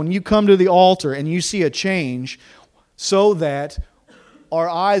response, when you come to the altar and you see a change, so that our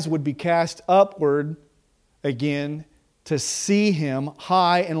eyes would be cast upward again to see Him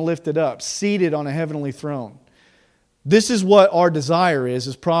high and lifted up, seated on a heavenly throne. This is what our desire is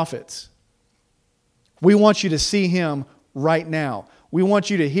as prophets. We want you to see Him right now. We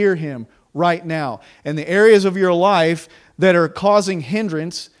want you to hear Him right now. And the areas of your life that are causing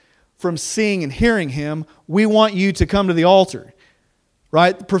hindrance from seeing and hearing Him, we want you to come to the altar.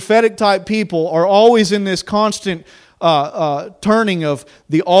 Right? The prophetic type people are always in this constant turning of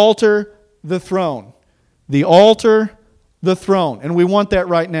the altar, the throne. The altar, the throne. And we want that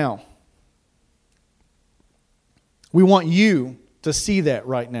right now. We want you to see that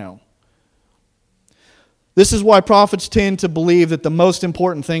right now. This is why prophets tend to believe that the most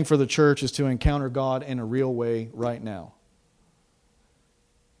important thing for the church is to encounter God in a real way right now.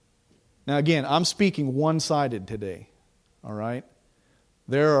 Now again, I'm speaking one-sided today. All right?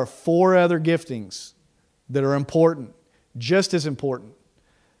 There are 4 other giftings that are important, just as important.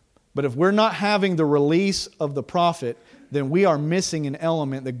 But if we're not having the release of the prophet, then we are missing an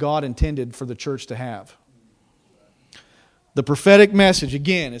element that God intended for the church to have. The prophetic message,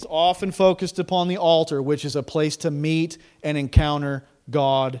 again, is often focused upon the altar, which is a place to meet and encounter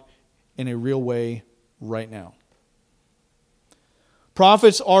God in a real way right now.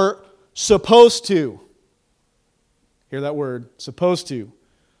 Prophets are supposed to, hear that word, supposed to,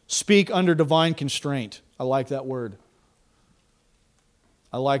 speak under divine constraint. I like that word.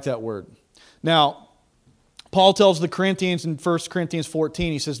 I like that word. Now, Paul tells the Corinthians in 1 Corinthians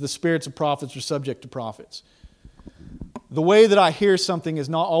 14, he says, the spirits of prophets are subject to prophets. The way that I hear something is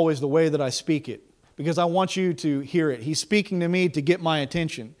not always the way that I speak it, because I want you to hear it. He's speaking to me to get my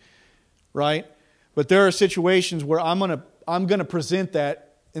attention, right? But there are situations where I'm going to present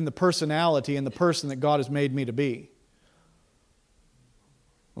that in the personality and the person that God has made me to be.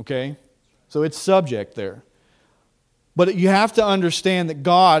 Okay? So it's subject there. But you have to understand that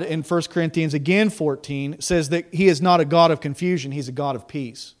God, in 1 Corinthians again 14, says that He is not a God of confusion, He's a God of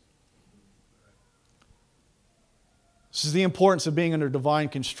peace. This is the importance of being under divine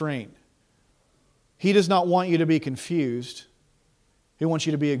constraint. He does not want you to be confused. He wants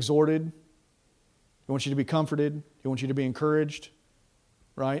you to be exhorted. He wants you to be comforted. He wants you to be encouraged.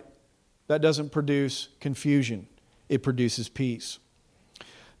 Right? That doesn't produce confusion. It produces peace.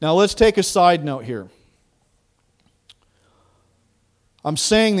 Now let's take a side note here. I'm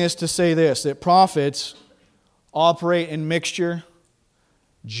saying this to say this, that prophets operate in mixture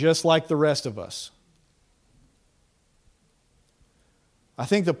just like the rest of us. I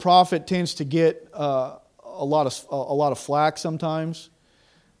think the prophet tends to get a lot of flack sometimes,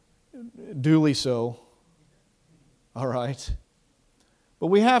 duly so. All right. But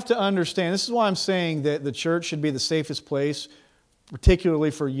we have to understand, this is why I'm saying that the church should be the safest place,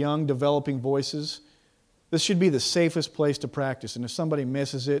 particularly for young, developing voices. This should be the safest place to practice. And if somebody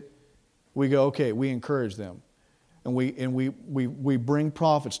misses it, we go, okay, we encourage them. And we bring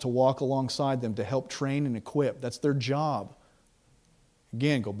prophets to walk alongside them to help train and equip. That's their job.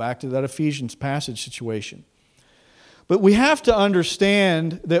 Again, go back to that Ephesians passage situation. But we have to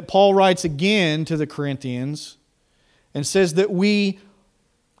understand that Paul writes again to the Corinthians and says that we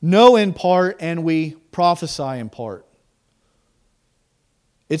know in part and we prophesy in part.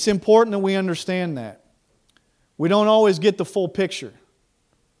 It's important that we understand that. We don't always get the full picture.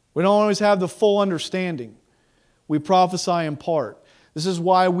 We don't always have the full understanding. We prophesy in part. This is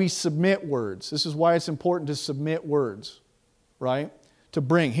why we submit words. This is why it's important to submit words, right? To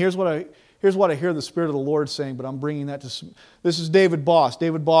bring. Here's what I hear the Spirit of the Lord saying, but I'm bringing that to... This is David Boss.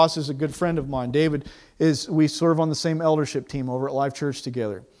 David Boss is a good friend of mine. We serve on the same eldership team over at Life Church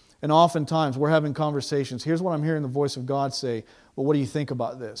together. And oftentimes we're having conversations. Here's what I'm hearing the voice of God say. Well, what do you think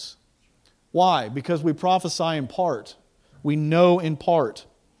about this? Why? Because we prophesy in part. We know in part.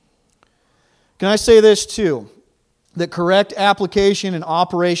 Can I say this too? That correct application and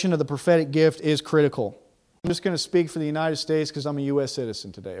operation of the prophetic gift is critical. I'm just going to speak for the United States because I'm a U.S.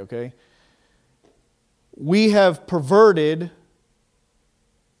 citizen today, okay? We have perverted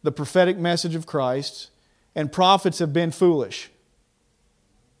the prophetic message of Christ, and prophets have been foolish.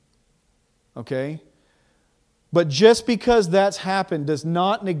 Okay? But just because that's happened does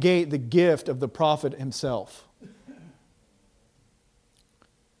not negate the gift of the prophet himself.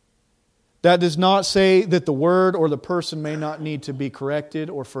 That does not say that the word or the person may not need to be corrected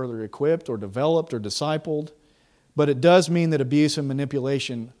or further equipped or developed or discipled, but it does mean that abuse and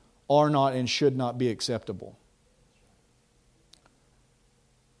manipulation are not and should not be acceptable.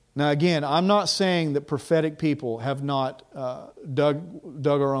 Now again, I'm not saying that prophetic people have not dug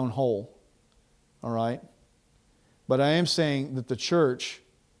our own hole, all right? But I am saying that the church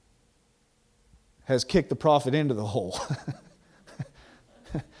has kicked the prophet into the hole.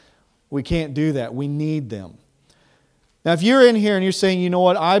 We can't do that. We need them. Now if you're in here and you're saying, you know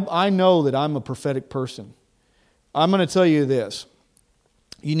what, I know that I'm a prophetic person, I'm going to tell you this.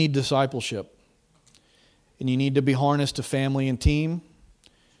 You need discipleship. And you need to be harnessed to family and team.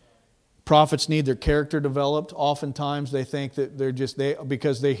 Prophets need their character developed. Oftentimes they think that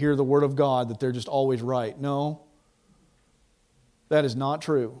because they hear the Word of God, that they're just always right. No, that is not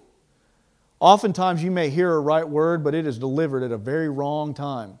true. Oftentimes you may hear a right word, but it is delivered at a very wrong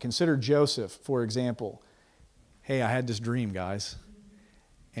time. Consider Joseph, for example. Hey, I had this dream, guys,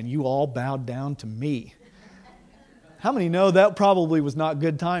 and you all bowed down to me. How many know that probably was not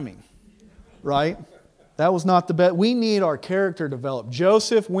good timing? Right? That was not the best. We need our character developed.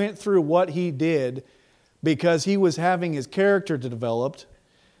 Joseph went through what he did because he was having his character developed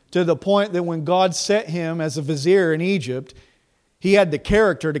to the point that when God set him as a vizier in Egypt, he had the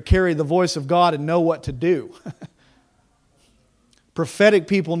character to carry the voice of God and know what to do. Prophetic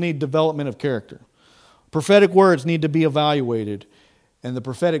people need development of character. Prophetic words need to be evaluated. And the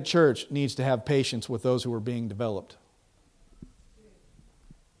prophetic church needs to have patience with those who are being developed.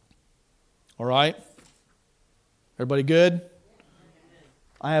 All right? Everybody good?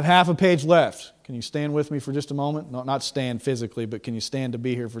 I have half a page left. Can you stand with me for just a moment? No, not stand physically, but can you stand to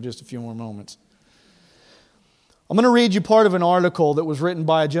be here for just a few more moments? I'm going to read you part of an article that was written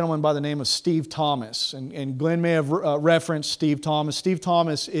by a gentleman by the name of Steve Thomas. And Glenn may have referenced Steve Thomas. Steve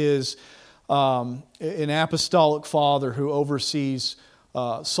Thomas is an apostolic father who oversees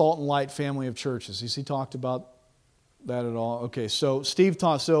Salt and Light family of churches. Has he talked about that at all? Okay, so Steve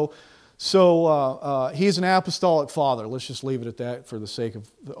Thomas, so he's an apostolic father. Let's just leave it at that for the sake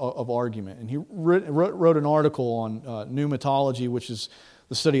of argument. And he wrote an article on pneumatology, which is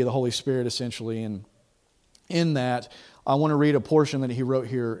the study of the Holy Spirit, essentially. And in that, I want to read a portion that he wrote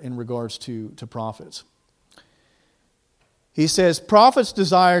here in regards to prophets. He says, prophets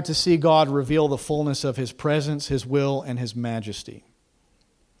desire to see God reveal the fullness of His presence, His will, and His majesty.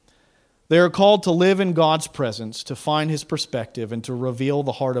 They are called to live in God's presence, to find His perspective, and to reveal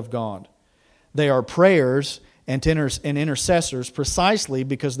the heart of God. They are prayers and intercessors precisely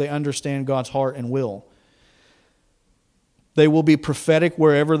because they understand God's heart and will. They will be prophetic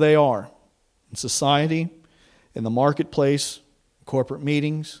wherever they are, in society, in the marketplace, corporate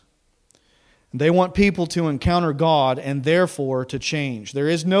meetings. They want people to encounter God and therefore to change. There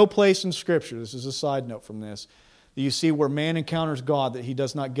is no place in Scripture, this is a side note from this, that you see where man encounters God that he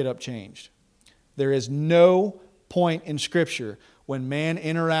does not get up changed. There is no point in Scripture when man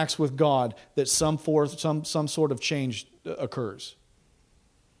interacts with God that some sort of change occurs.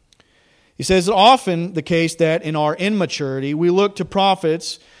 He says it's often the case that in our immaturity we look to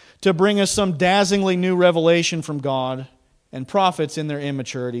prophets to bring us some dazzlingly new revelation from God, and prophets in their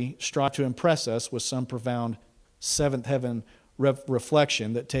immaturity strive to impress us with some profound seventh heaven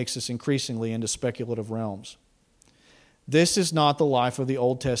reflection that takes us increasingly into speculative realms. This is not the life of the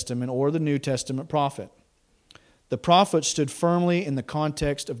Old Testament or the New Testament prophet. The prophet stood firmly in the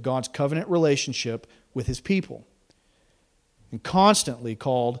context of God's covenant relationship with His people and constantly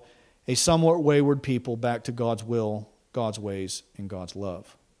called a somewhat wayward people back to God's will, God's ways, and God's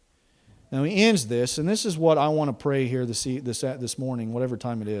love. Now he ends this, and this is what I want to pray here this morning, whatever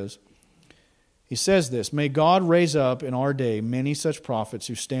time it is. He says this, may God raise up in our day many such prophets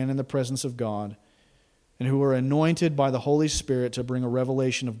who stand in the presence of God and who are anointed by the Holy Spirit to bring a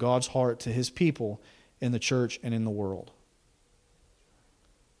revelation of God's heart to His people in the church and in the world.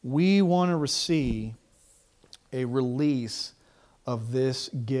 We want to see a release of this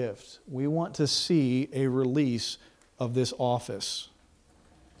gift. We want to see a release of this office.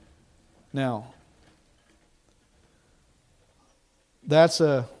 Now, that's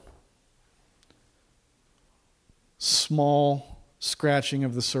a small scratching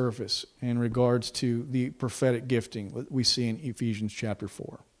of the surface in regards to the prophetic gifting that we see in Ephesians chapter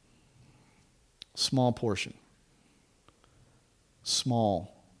 4. Small portion.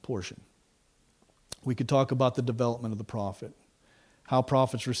 Small portion. We could talk about the development of the prophet, how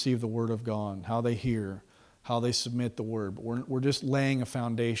prophets receive the word of God, how they hear, how they submit the word. But we're just laying a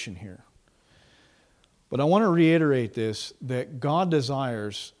foundation here. But I want to reiterate this, that God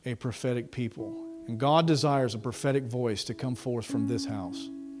desires a prophetic people. And God desires a prophetic voice to come forth from this house.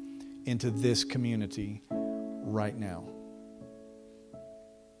 into this community right now.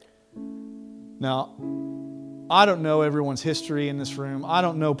 Now, I don't know everyone's history in this room. I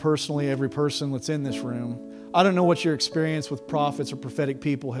don't know personally every person that's in this room. I don't know what your experience with prophets or prophetic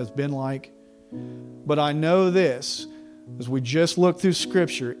people has been like. But I know this, as we just look through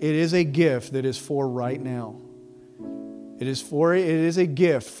Scripture, it is a gift that is for right now. It is a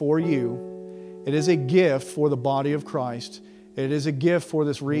gift for you. It is a gift for the body of Christ. It is a gift for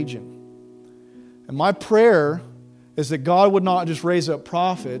this region. And my prayer is that God would not just raise up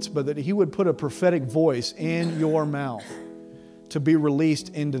prophets, but that He would put a prophetic voice in your mouth to be released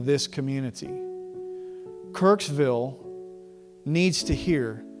into this community. Kirksville needs to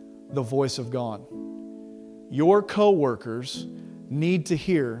hear the voice of God. Your co-workers need to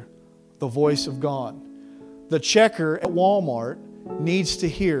hear the voice of God. The checker at Walmart needs to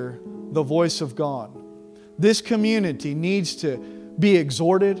hear the voice of God. This community needs to be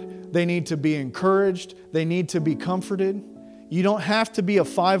exhorted. They need to be encouraged. They need to be comforted. You don't have to be a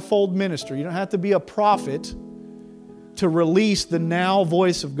fivefold minister. You don't have to be a prophet to release the now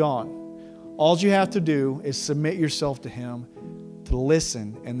voice of God. All you have to do is submit yourself to Him, to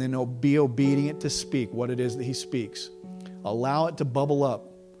listen, and then be obedient to speak what it is that He speaks. Allow it to bubble up.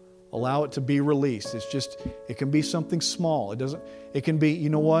 Allow it to be released. It can be something small. It can be, you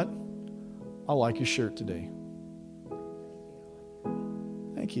know what? I like your shirt today.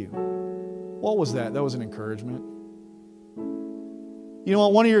 Thank you. What was that? That was an encouragement. You know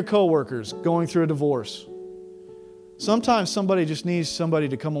what? One of your coworkers going through a divorce. Sometimes somebody just needs somebody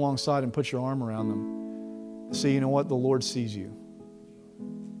to come alongside and put your arm around them and say, you know what? The Lord sees you.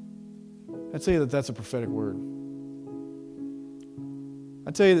 I'd tell you that that's a prophetic word.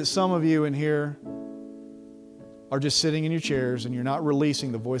 I tell you that some of you in here are just sitting in your chairs and you're not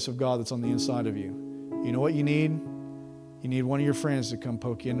releasing the voice of God that's on the inside of you. You know what you need? You need one of your friends to come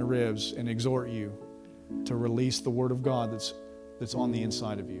poke you in the ribs and exhort you to release the word of God that's on the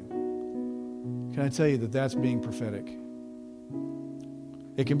inside of you. Can I tell you that that's being prophetic?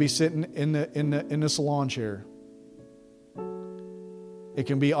 It can be sitting in the salon chair. It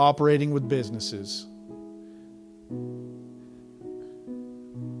can be operating with businesses.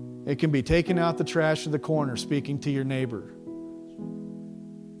 It can be taking out the trash in the corner, speaking to your neighbor.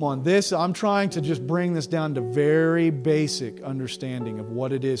 On this, I'm trying to just bring this down to very basic understanding of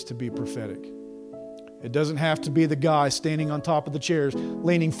what it is to be prophetic. It doesn't have to be the guy standing on top of the chairs,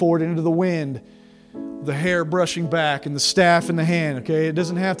 leaning forward into the wind, the hair brushing back and the staff in the hand, okay? It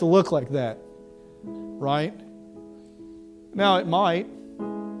doesn't have to look like that, right? Now, it might.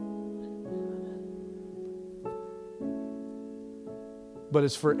 But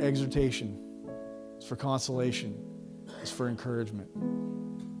it's for exhortation. It's for consolation. It's for encouragement.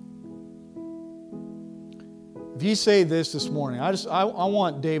 If you say this morning, I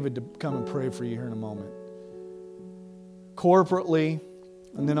want David to come and pray for you here in a moment. Corporately,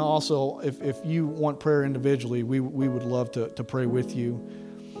 and then also, if you want prayer individually, we would love to pray with you.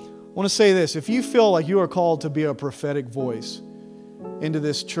 I want to say this. If you feel like you are called to be a prophetic voice into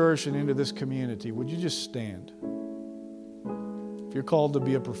this church and into this community, would you just stand? If you're called to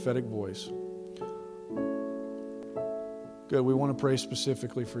be a prophetic voice. Good, we want to pray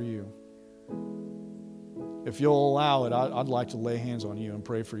specifically for you. If you'll allow it, I'd like to lay hands on you and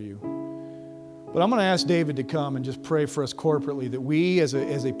pray for you. But I'm going to ask David to come and just pray for us corporately, that we as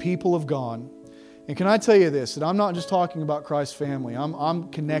a people of God, and can I tell you this, that I'm not just talking about Christ's family. I'm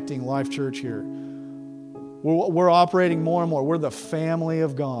connecting Life Church here. We're operating more and more. We're the family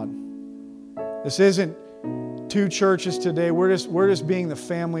of God. This isn't two churches today. We're just being the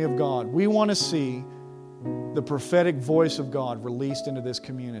family of God. We want to see the prophetic voice of God released into this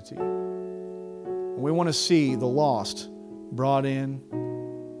community. And we want to see the lost brought in.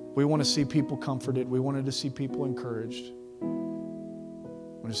 We want to see people comforted. We wanted to see people encouraged. We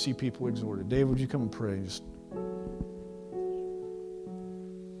want to see people exhorted. Dave, would you come and pray?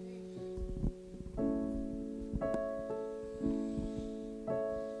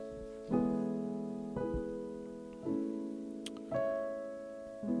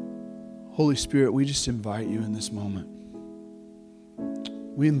 Holy Spirit, we just invite you in this moment.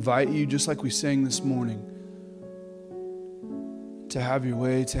 We invite you, just like we sang this morning, to have your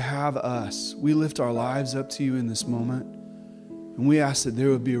way, to have us. We lift our lives up to you in this moment, and we ask that there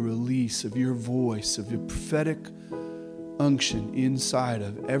would be a release of your voice, of your prophetic unction inside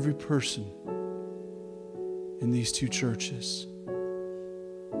of every person in these two churches.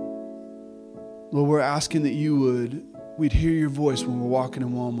 Lord, we're asking that we'd hear your voice when we're walking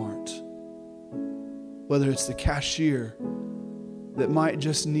in Walmart. Whether it's the cashier that might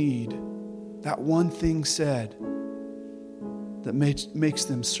just need that one thing said. that makes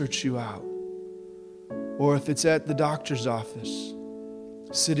them search you out. Or if it's at the doctor's office,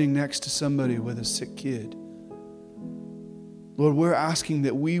 sitting next to somebody with a sick kid. Lord, we're asking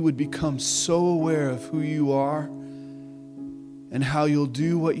that we would become so aware of who you are and how you'll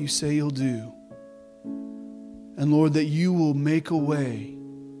do what you say you'll do. And Lord, that you will make a way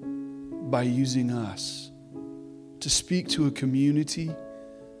by using us to speak to a community,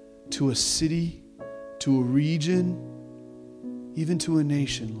 to a city, to a region, even to a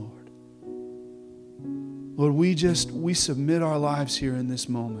nation, Lord. Lord, we submit our lives here in this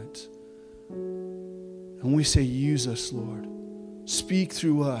moment. And we say, use us, Lord. Speak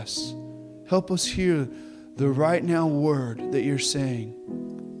through us. Help us hear the right now word that you're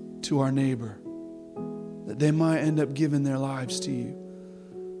saying to our neighbor, that they might end up giving their lives to you.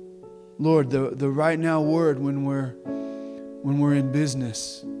 Lord, the right now word when we're in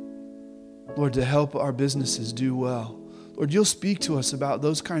business, Lord, to help our businesses do well. Lord, you'll speak to us about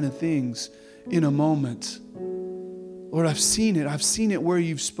those kind of things in a moment. Lord, I've seen it. I've seen it where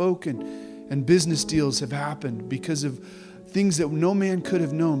you've spoken and business deals have happened because of things that no man could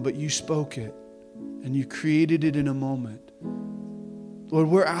have known, but you spoke it and you created it in a moment. Lord,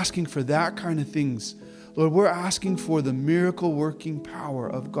 we're asking for that kind of things. Lord, we're asking for the miracle working power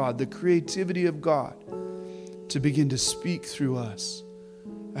of God, the creativity of God to begin to speak through us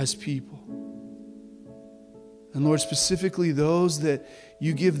as people. And Lord, specifically those that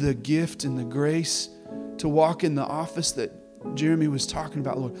you give the gift and the grace to walk in the office that Jeremy was talking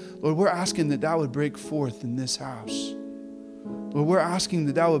about, Lord. Lord, we're asking that would break forth in this house. Lord, we're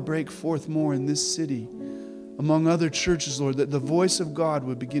asking that would break forth more in this city, among other churches, Lord, that the voice of God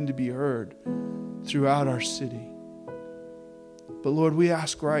would begin to be heard throughout our city. But Lord, we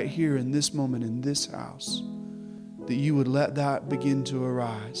ask right here in this moment, in this house, that you would let that begin to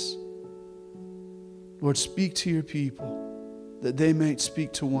arise. Lord, speak to your people, that they may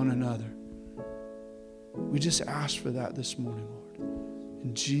speak to one another. We just ask for that this morning, Lord.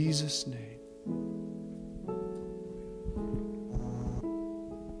 In Jesus' name.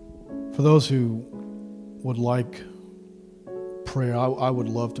 For those who would like prayer, I would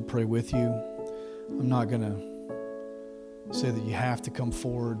love to pray with you. I'm not going to say that you have to come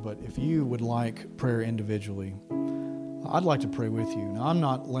forward, but if you would like prayer individually, I'd like to pray with you. Now, I'm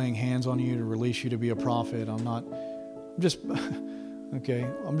not laying hands on you to release you to be a prophet. I'm just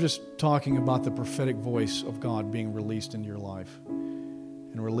talking about the prophetic voice of God being released into your life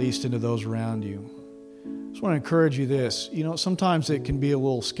and released into those around you. I just want to encourage you this. You know, sometimes it can be a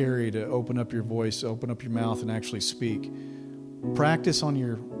little scary to open up your voice, open up your mouth, and actually speak. Practice on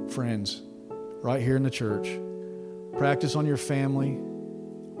your friends right here in the church. Practice on your family.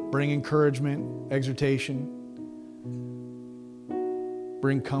 Bring encouragement, exhortation.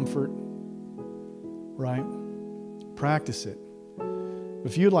 Bring comfort, right? Practice it.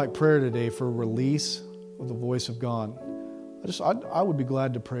 If you'd like prayer today for release of the voice of God, I would be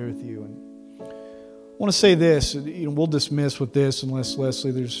glad to pray with you. And I want to say this, we'll dismiss with this unless,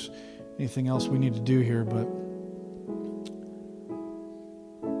 Leslie, there's anything else we need to do here. But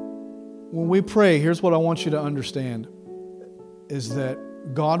when we pray, here's what I want you to understand, is that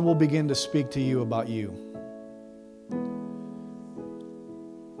God will begin to speak to you about you.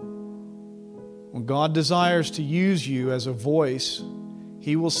 When God desires to use you as a voice,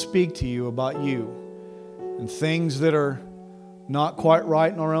 He will speak to you about you. And things that are not quite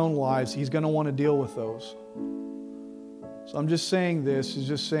right in our own lives, He's going to want to deal with those. So I'm just saying this, is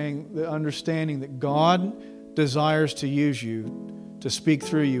just saying the understanding that God desires to use you, to speak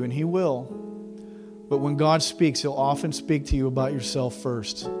through you, and He will. But when God speaks, He'll often speak to you about yourself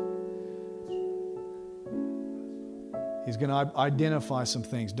first. He's going to identify some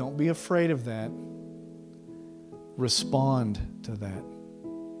things. Don't be afraid of that. Respond to that.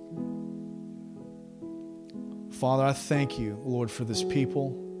 Father, I thank you, Lord, for this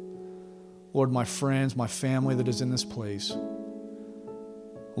people. Lord, my friends, my family that is in this place.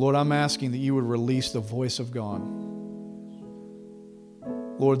 Lord, I'm asking that you would release the voice of God.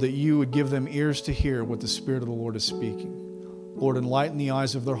 Lord, that you would give them ears to hear what the Spirit of the Lord is speaking. Lord, enlighten the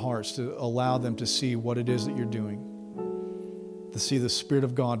eyes of their hearts to allow them to see what it is that you're doing. To see the Spirit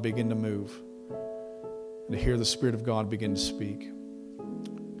of God begin to move. And to hear the Spirit of God begin to speak.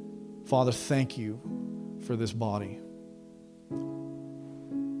 Father, thank you for this body.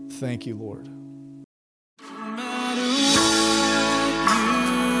 Thank you, Lord.